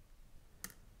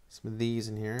some of these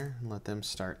in here and let them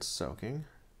start soaking.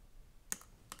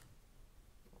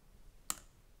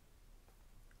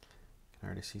 I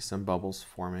already see some bubbles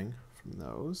forming from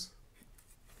those.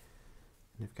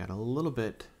 And I've got a little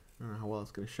bit, I don't know how well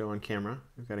it's going to show on camera.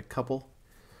 I've got a couple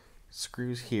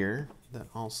screws here that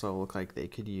also look like they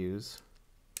could use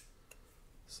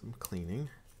some cleaning.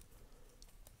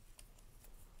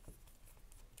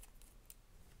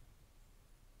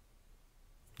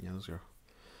 Yeah, those are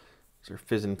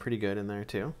fizzing pretty good in there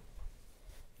too.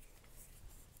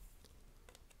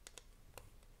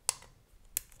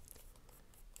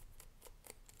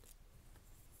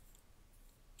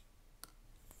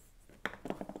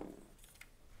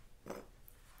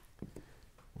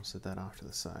 We'll set that off to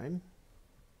the side.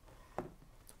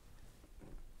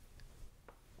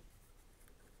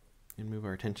 And move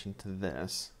our attention to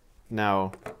this.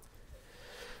 Now,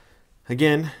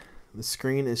 again, the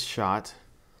screen is shot.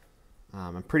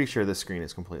 I'm pretty sure this screen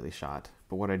is completely shot.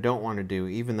 But what I don't want to do,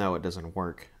 even though it doesn't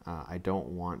work, I don't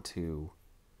want to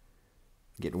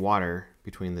get water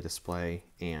between the display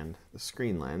and the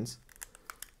screen lens.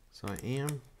 So I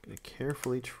am going to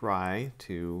carefully try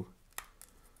to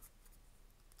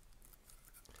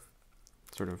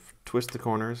sort of twist the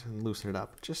corners and loosen it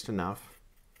up just enough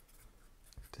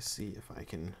to see if I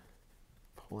can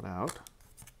pull it out.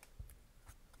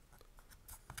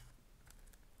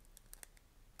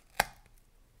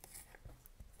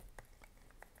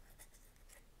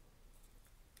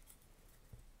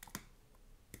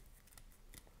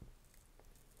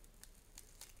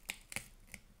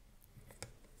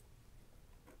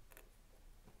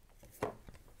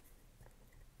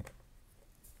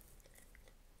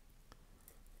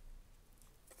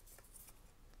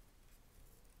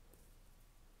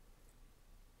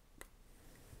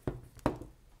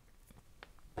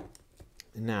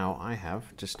 And now I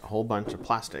have just a whole bunch of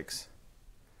plastics.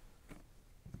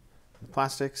 The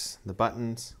plastics, the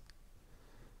buttons,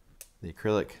 the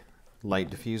acrylic light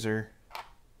diffuser,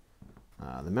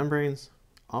 the membranes,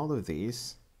 all of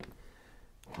these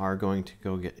are going to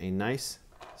go get a nice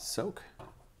soak.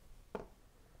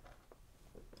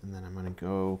 And then I'm going to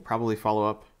go probably follow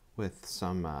up with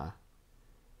some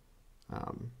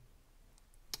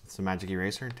magic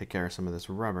eraser, take care of some of this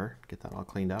rubber, get that all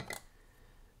cleaned up.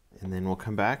 And then we'll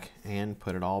come back and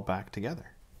put it all back together.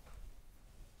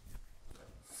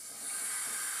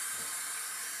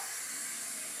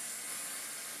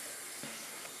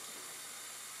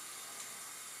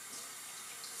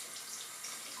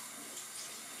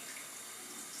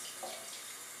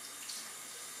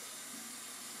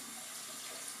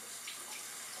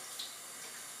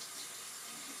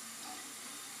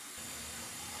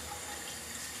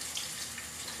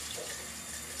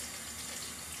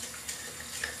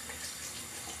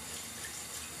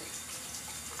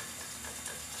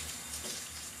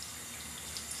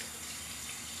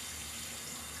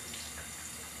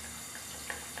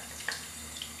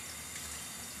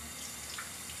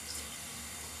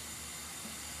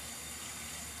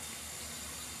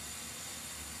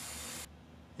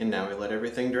 And now we let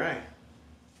everything dry.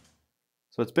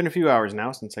 So it's been a few hours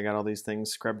now since I got all these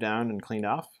things scrubbed down and cleaned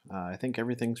off. I think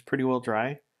everything's pretty well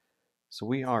dry. So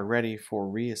we are ready for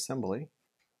reassembly.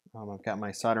 I've got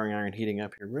my soldering iron heating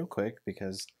up here real quick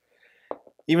because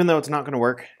even though it's not going to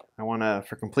work, I want to,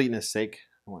 for completeness sake,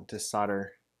 I want to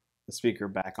solder the speaker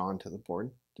back onto the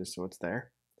board just so it's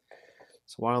there.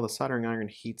 So while the soldering iron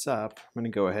heats up, I'm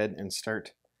going to go ahead and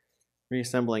start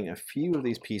reassembling a few of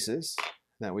these pieces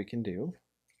that we can do.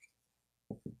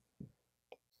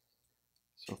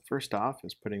 So first off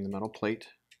is putting the metal plate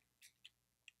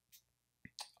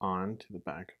onto the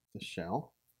back of the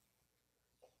shell.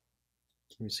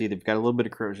 You see they've got a little bit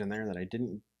of corrosion there that I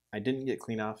didn't get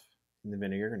cleaned off in the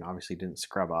vinegar and obviously didn't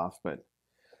scrub off, but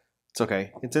it's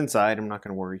okay. It's inside. I'm not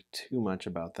going to worry too much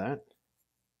about that.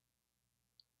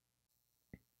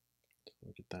 So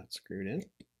we'll get that screwed in.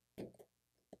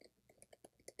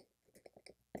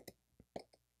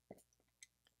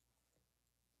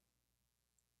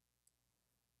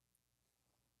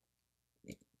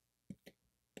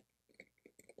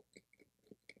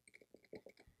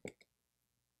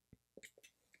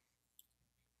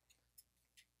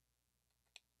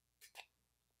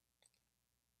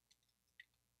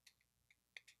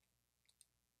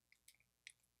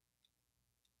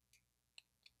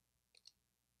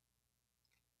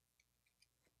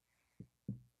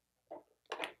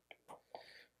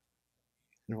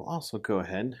 And we'll also go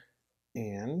ahead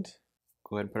and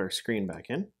put our screen back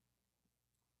in.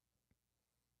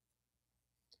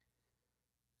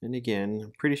 And again,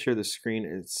 I'm pretty sure the screen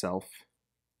itself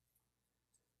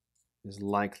is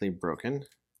likely broken,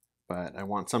 but I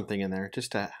want something in there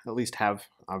just to at least have,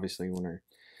 obviously when we're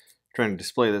trying to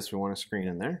display this, we want a screen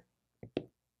in there.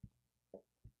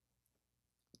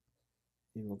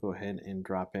 And we'll go ahead and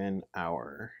drop in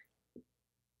our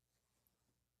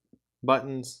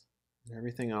buttons and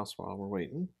everything else while we're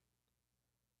waiting.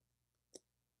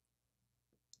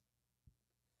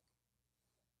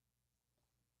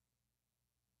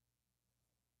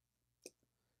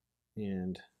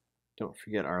 And don't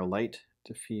forget our light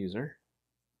diffuser.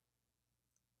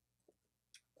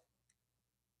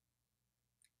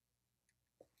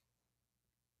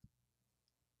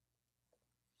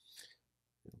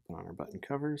 Put on our button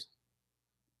covers.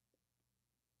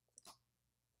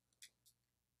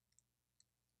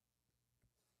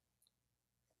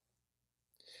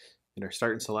 And our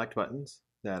start and select buttons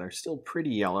that are still pretty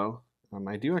yellow.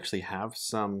 I do actually have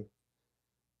some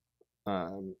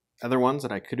other ones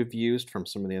that I could have used from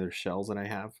some of the other shells that I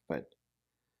have, but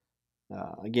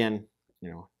again,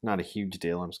 you know, not a huge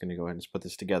deal. I'm just going to go ahead and just put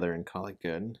this together and call it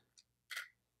good.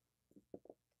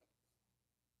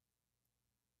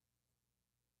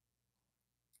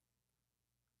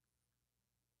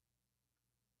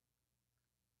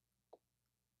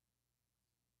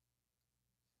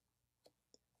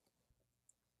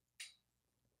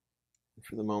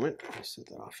 For the moment, I'll set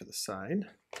that off to the side.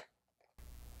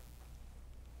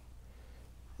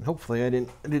 And hopefully I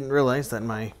didn't realize that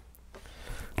my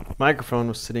microphone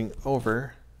was sitting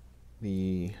over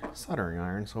the soldering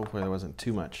iron, so hopefully there wasn't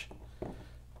too much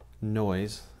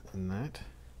noise in that.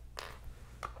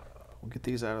 We'll get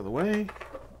these out of the way.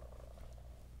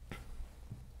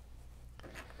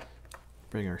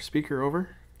 Bring our speaker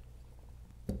over.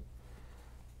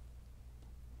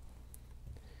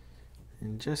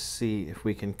 And just see if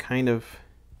we can kind of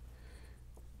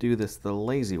do this the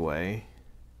lazy way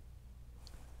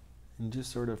and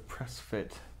just sort of press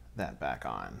fit that back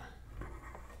on.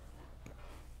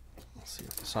 Let's see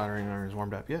if the soldering iron is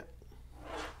warmed up yet.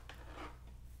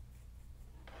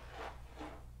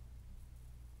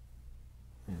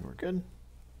 And we're good.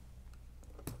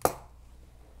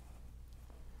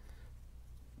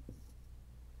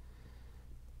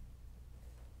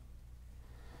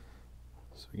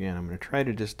 So again, I'm going to try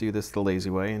to just do this the lazy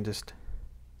way and just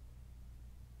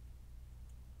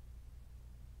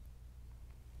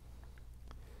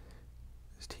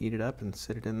heat it up and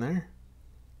sit it in there.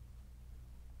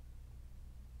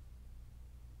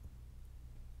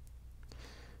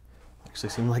 Actually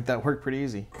seemed like that worked pretty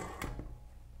easy.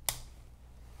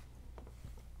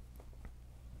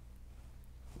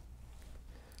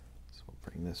 So we'll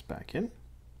bring this back in.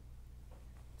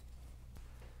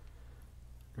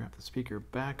 Wrap the speaker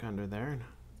back under there and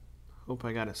hope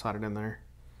I got it soldered in there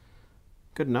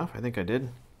good enough. I think I did.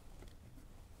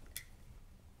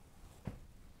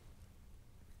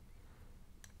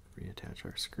 Reattach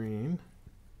our screen.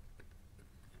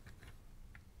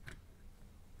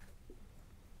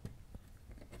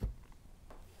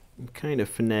 And kind of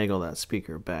finagle that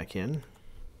speaker back in.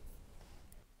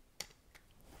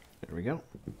 There we go.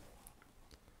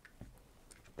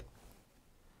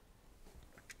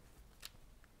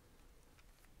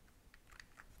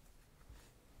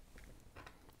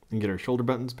 And get our shoulder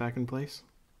buttons back in place.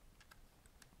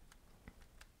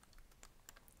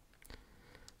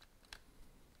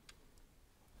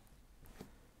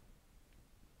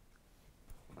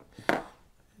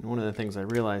 And one of the things I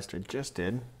realized I just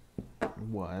did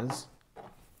was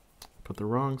put the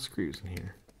wrong screws in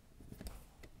here.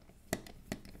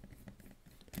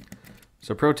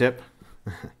 So pro tip,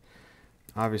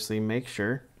 obviously make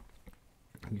sure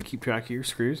you keep track of your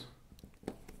screws.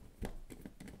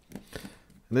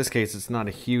 In this case, it's not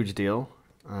a huge deal,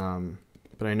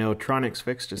 but I know Tronics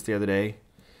Fix just the other day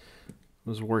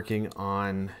was working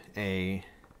on a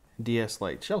DS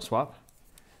Lite shell swap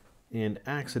and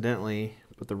accidentally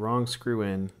put the wrong screw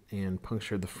in and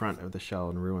punctured the front of the shell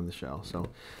and ruined the shell. So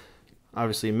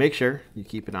obviously make sure you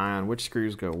keep an eye on which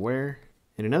screws go where.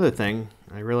 And another thing,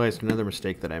 I realized another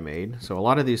mistake that I made. So a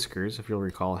lot of these screws, if you'll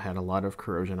recall, had a lot of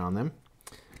corrosion on them.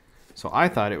 So I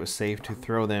thought it was safe to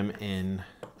throw them in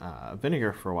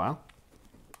vinegar for a while.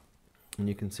 And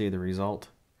you can see the result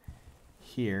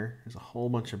here. There's a whole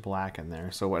bunch of black in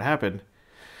there. So what happened,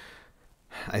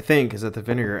 I think, is that the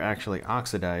vinegar actually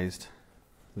oxidized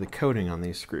the coating on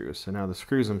these screws. So now the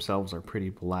screws themselves are pretty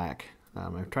black.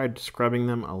 I've tried scrubbing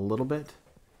them a little bit.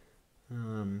 I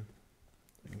don't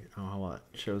know how well it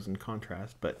shows in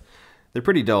contrast, but they're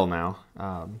pretty dull now.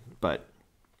 But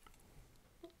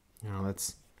you know,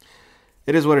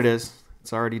 it is what it is.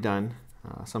 It's already done.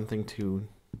 Something to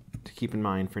keep in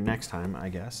mind for next time, I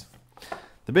guess.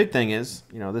 The big thing is,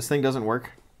 you know, this thing doesn't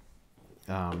work.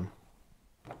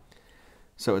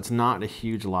 So it's not a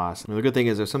huge loss. I mean, the good thing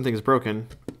is if something is broken,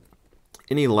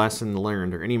 any lesson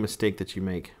learned or any mistake that you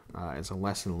make is a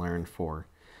lesson learned for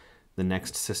the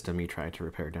next system you try to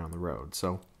repair down the road.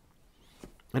 So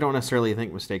I don't necessarily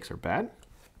think mistakes are bad,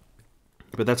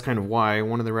 but that's kind of why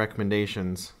one of the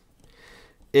recommendations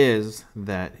is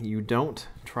that you don't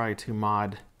try to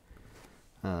mod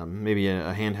maybe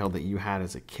a handheld that you had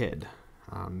as a kid.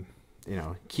 You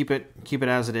know, keep it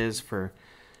as it is for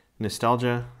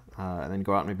nostalgia, and then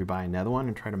go out and maybe buy another one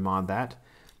and try to mod that.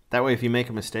 That way, if you make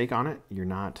a mistake on it, you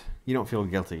don't feel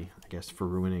guilty, I guess, for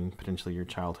ruining potentially your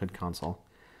childhood console.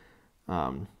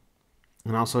 And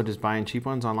also, just buying cheap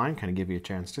ones online kind of give you a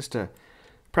chance just to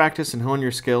practice and hone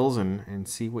your skills and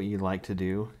see what you like to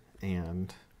do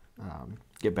and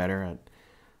get better at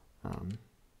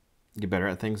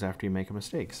things after you make a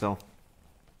mistake. So,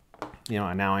 you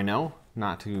know, now I know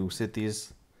not to sit the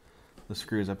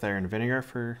screws up there in vinegar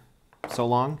for so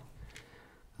long.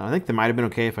 I think they might have been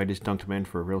okay if I just dunked them in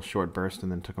for a real short burst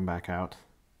and then took them back out.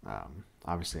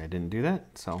 Obviously, I didn't do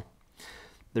that, so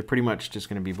they're pretty much just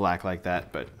going to be black like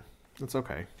that, but it's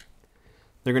okay.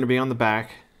 They're going to be on the back,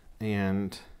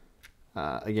 and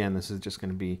again, this is just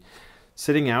going to be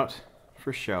sitting out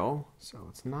for show, so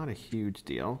it's not a huge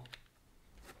deal.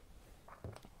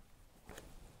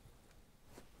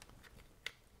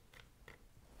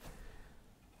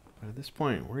 But at this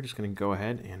point, we're just going to go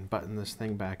ahead and button this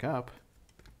thing back up,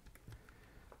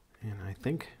 and I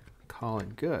think call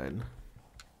it good.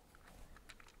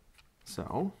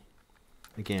 So,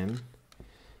 again,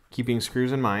 keeping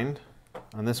screws in mind,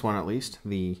 on this one at least,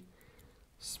 the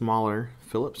smaller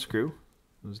Phillips screw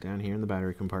goes down here in the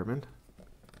battery compartment.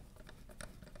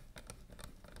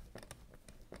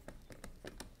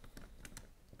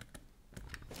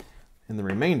 And the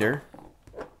remainder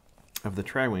of the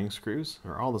tri-wing screws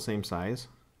are all the same size.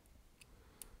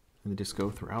 and they just go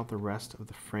throughout the rest of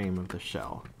the frame of the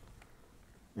shell.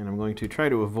 And I'm going to try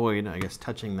to avoid, I guess,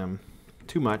 touching them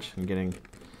too much and getting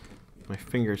my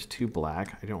fingers too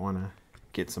black. I don't want to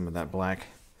get some of that black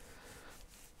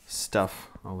stuff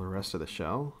all the rest of the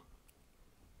shell.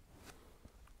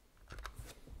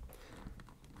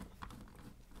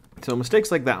 So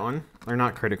mistakes like that one are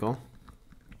not critical.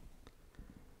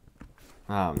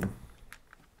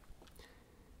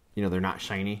 You know, they're not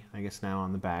shiny, I guess, now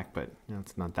on the back, but you know,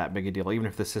 it's not that big a deal. Even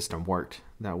if the system worked,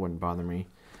 that wouldn't bother me.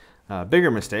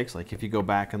 Bigger mistakes, like if you go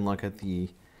back and look at the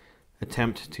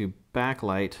attempt to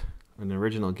backlight an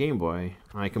original Game Boy,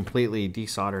 I completely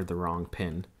desoldered the wrong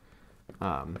pin.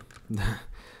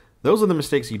 Those are the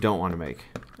mistakes you don't want to make.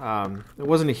 It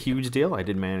wasn't a huge deal. I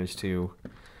did manage to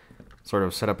sort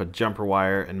of set up a jumper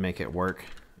wire and make it work.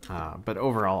 But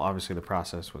overall, obviously the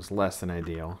process was less than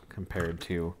ideal compared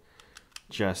to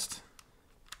just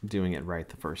doing it right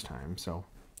the first time. So,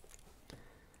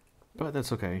 but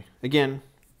that's okay. Again,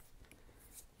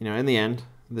 you know, in the end,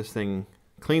 this thing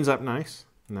cleans up nice,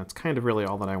 and that's kind of really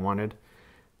all that I wanted.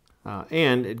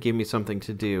 And it gave me something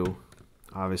to do,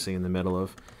 obviously in the middle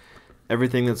of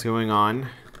everything that's going on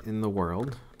in the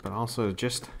world, but also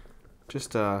just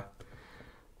an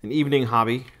evening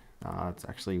hobby. It's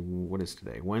actually, what is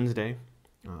today? Wednesday.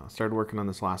 Started working on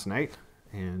this last night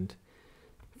and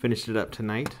finished it up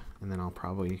tonight, and then I'll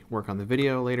probably work on the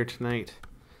video later tonight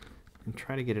and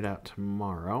try to get it out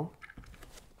tomorrow.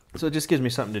 So it just gives me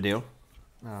something to do.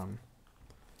 And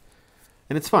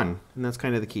it's fun, and that's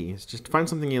kind of the key. It's just find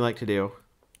something you like to do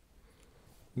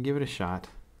and give it a shot,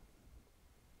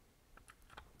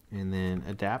 and then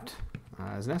adapt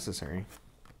as necessary.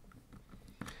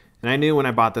 And I knew when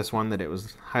I bought this one that it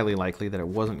was highly likely that it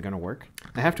wasn't going to work.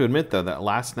 I have to admit, though, that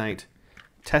last night,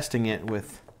 testing it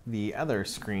with the other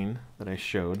screen that I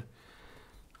showed,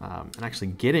 and actually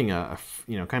getting a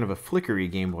you know, kind of a flickery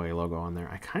Game Boy logo on there,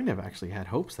 I kind of actually had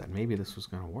hopes that maybe this was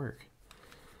going to work.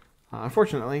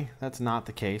 Unfortunately, that's not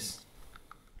the case,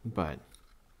 but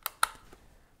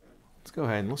let's go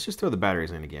ahead and let's just throw the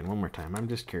batteries in again one more time. I'm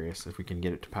just curious if we can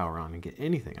get it to power on and get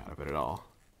anything out of it at all.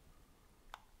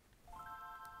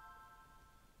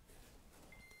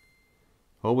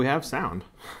 Oh, we have sound.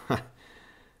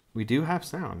 We do have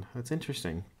sound. That's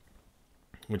interesting.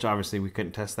 Which obviously we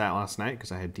couldn't test that last night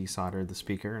because I had desoldered the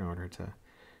speaker in order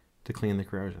to clean the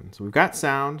corrosion. So we've got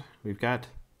sound, we've got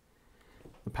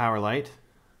the power light,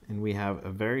 and we have a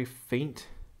very faint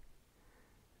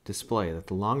display that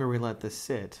the longer we let this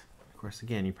sit, of course,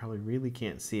 again, you probably really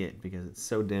can't see it because it's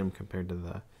so dim compared to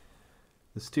the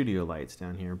studio lights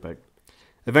down here, but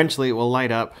eventually it will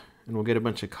light up and we'll get a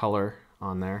bunch of color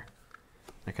on there.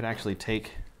 I could actually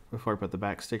take, before I put the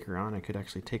back sticker on, I could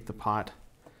actually take the pot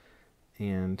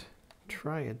and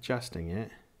try adjusting it.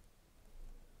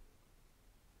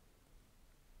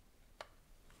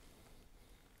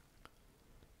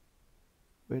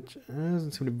 Which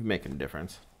doesn't seem to be making a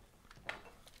difference.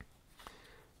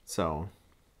 So,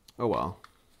 oh well.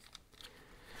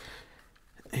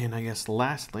 And I guess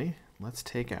lastly, let's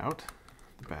take out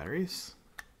the batteries.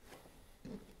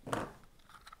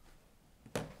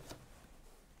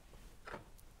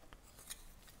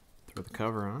 Throw the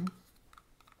cover on.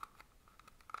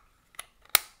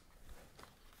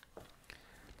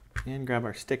 And grab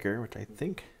our sticker, which I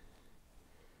think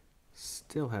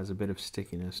still has a bit of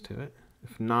stickiness to it.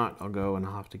 If not, I'll go and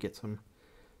I'll have to get some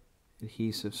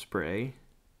adhesive spray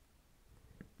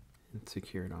and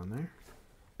secure it on there.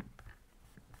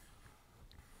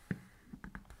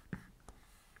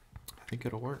 I think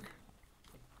it'll work.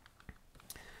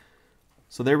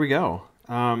 So there we go.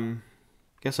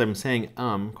 Guess I'm saying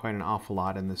quite an awful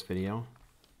lot in this video.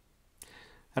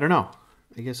 I don't know.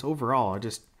 I guess overall,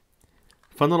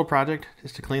 fun little project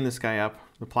just to clean this guy up.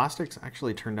 The plastics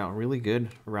actually turned out really good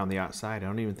around the outside. I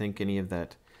don't even think any of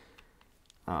that,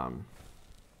 I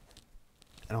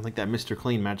don't think that Mr.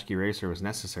 Clean Magic Eraser was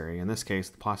necessary. In this case,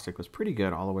 the plastic was pretty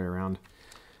good all the way around.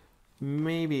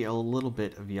 Maybe a little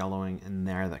bit of yellowing in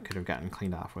there that could have gotten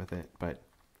cleaned off with it. But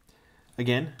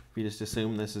again, if you just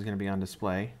assume this is going to be on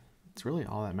display, it's really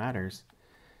all that matters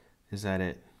is that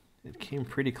it came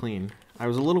pretty clean. I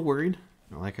was a little worried,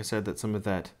 like I said, that some of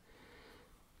that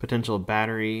potential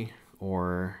battery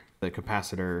or the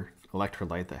capacitor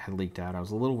electrolyte that had leaked out, I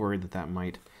was a little worried that that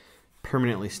might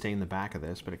permanently stain the back of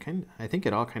this, but I think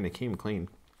it all kind of came clean.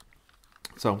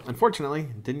 So unfortunately,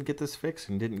 didn't get this fixed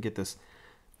and didn't get this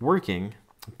working,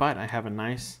 but I have a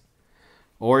nice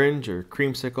orange or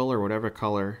creamsicle or whatever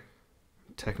color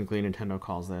technically Nintendo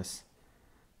calls this.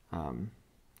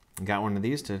 Got one of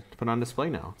these to put on display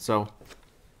now. So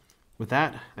with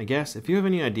that, I guess, if you have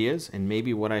any ideas and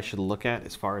maybe what I should look at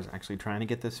as far as actually trying to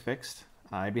get this fixed,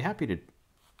 I'd be happy to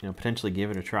potentially give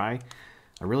it a try.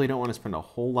 I really don't want to spend a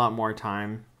whole lot more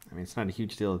time. I mean, it's not a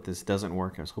huge deal that this doesn't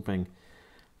work. I was hoping,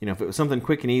 if it was something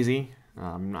quick and easy.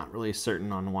 I'm not really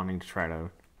certain on wanting to try to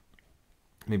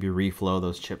maybe reflow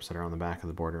those chips that are on the back of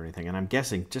the board or anything. And I'm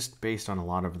guessing, just based on a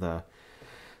lot of the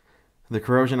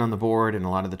corrosion on the board and a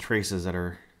lot of the traces that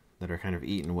are kind of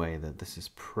eaten away, that this is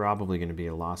probably going to be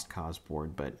a lost cause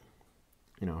board. But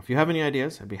if you have any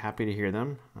ideas, I'd be happy to hear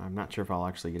them. I'm not sure if I'll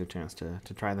actually get a chance to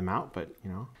try them out, but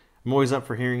I'm always up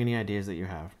for hearing any ideas that you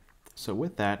have. So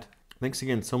with that, thanks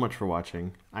again so much for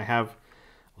watching. I have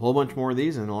a whole bunch more of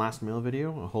these in the last mail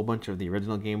video, a whole bunch of the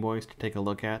original Game Boys to take a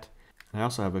look at. And I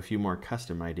also have a few more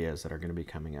custom ideas that are going to be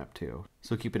coming up too.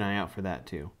 So keep an eye out for that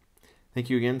too. Thank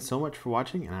you again so much for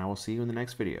watching, and I will see you in the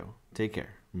next video. Take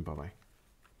care. Bye-bye.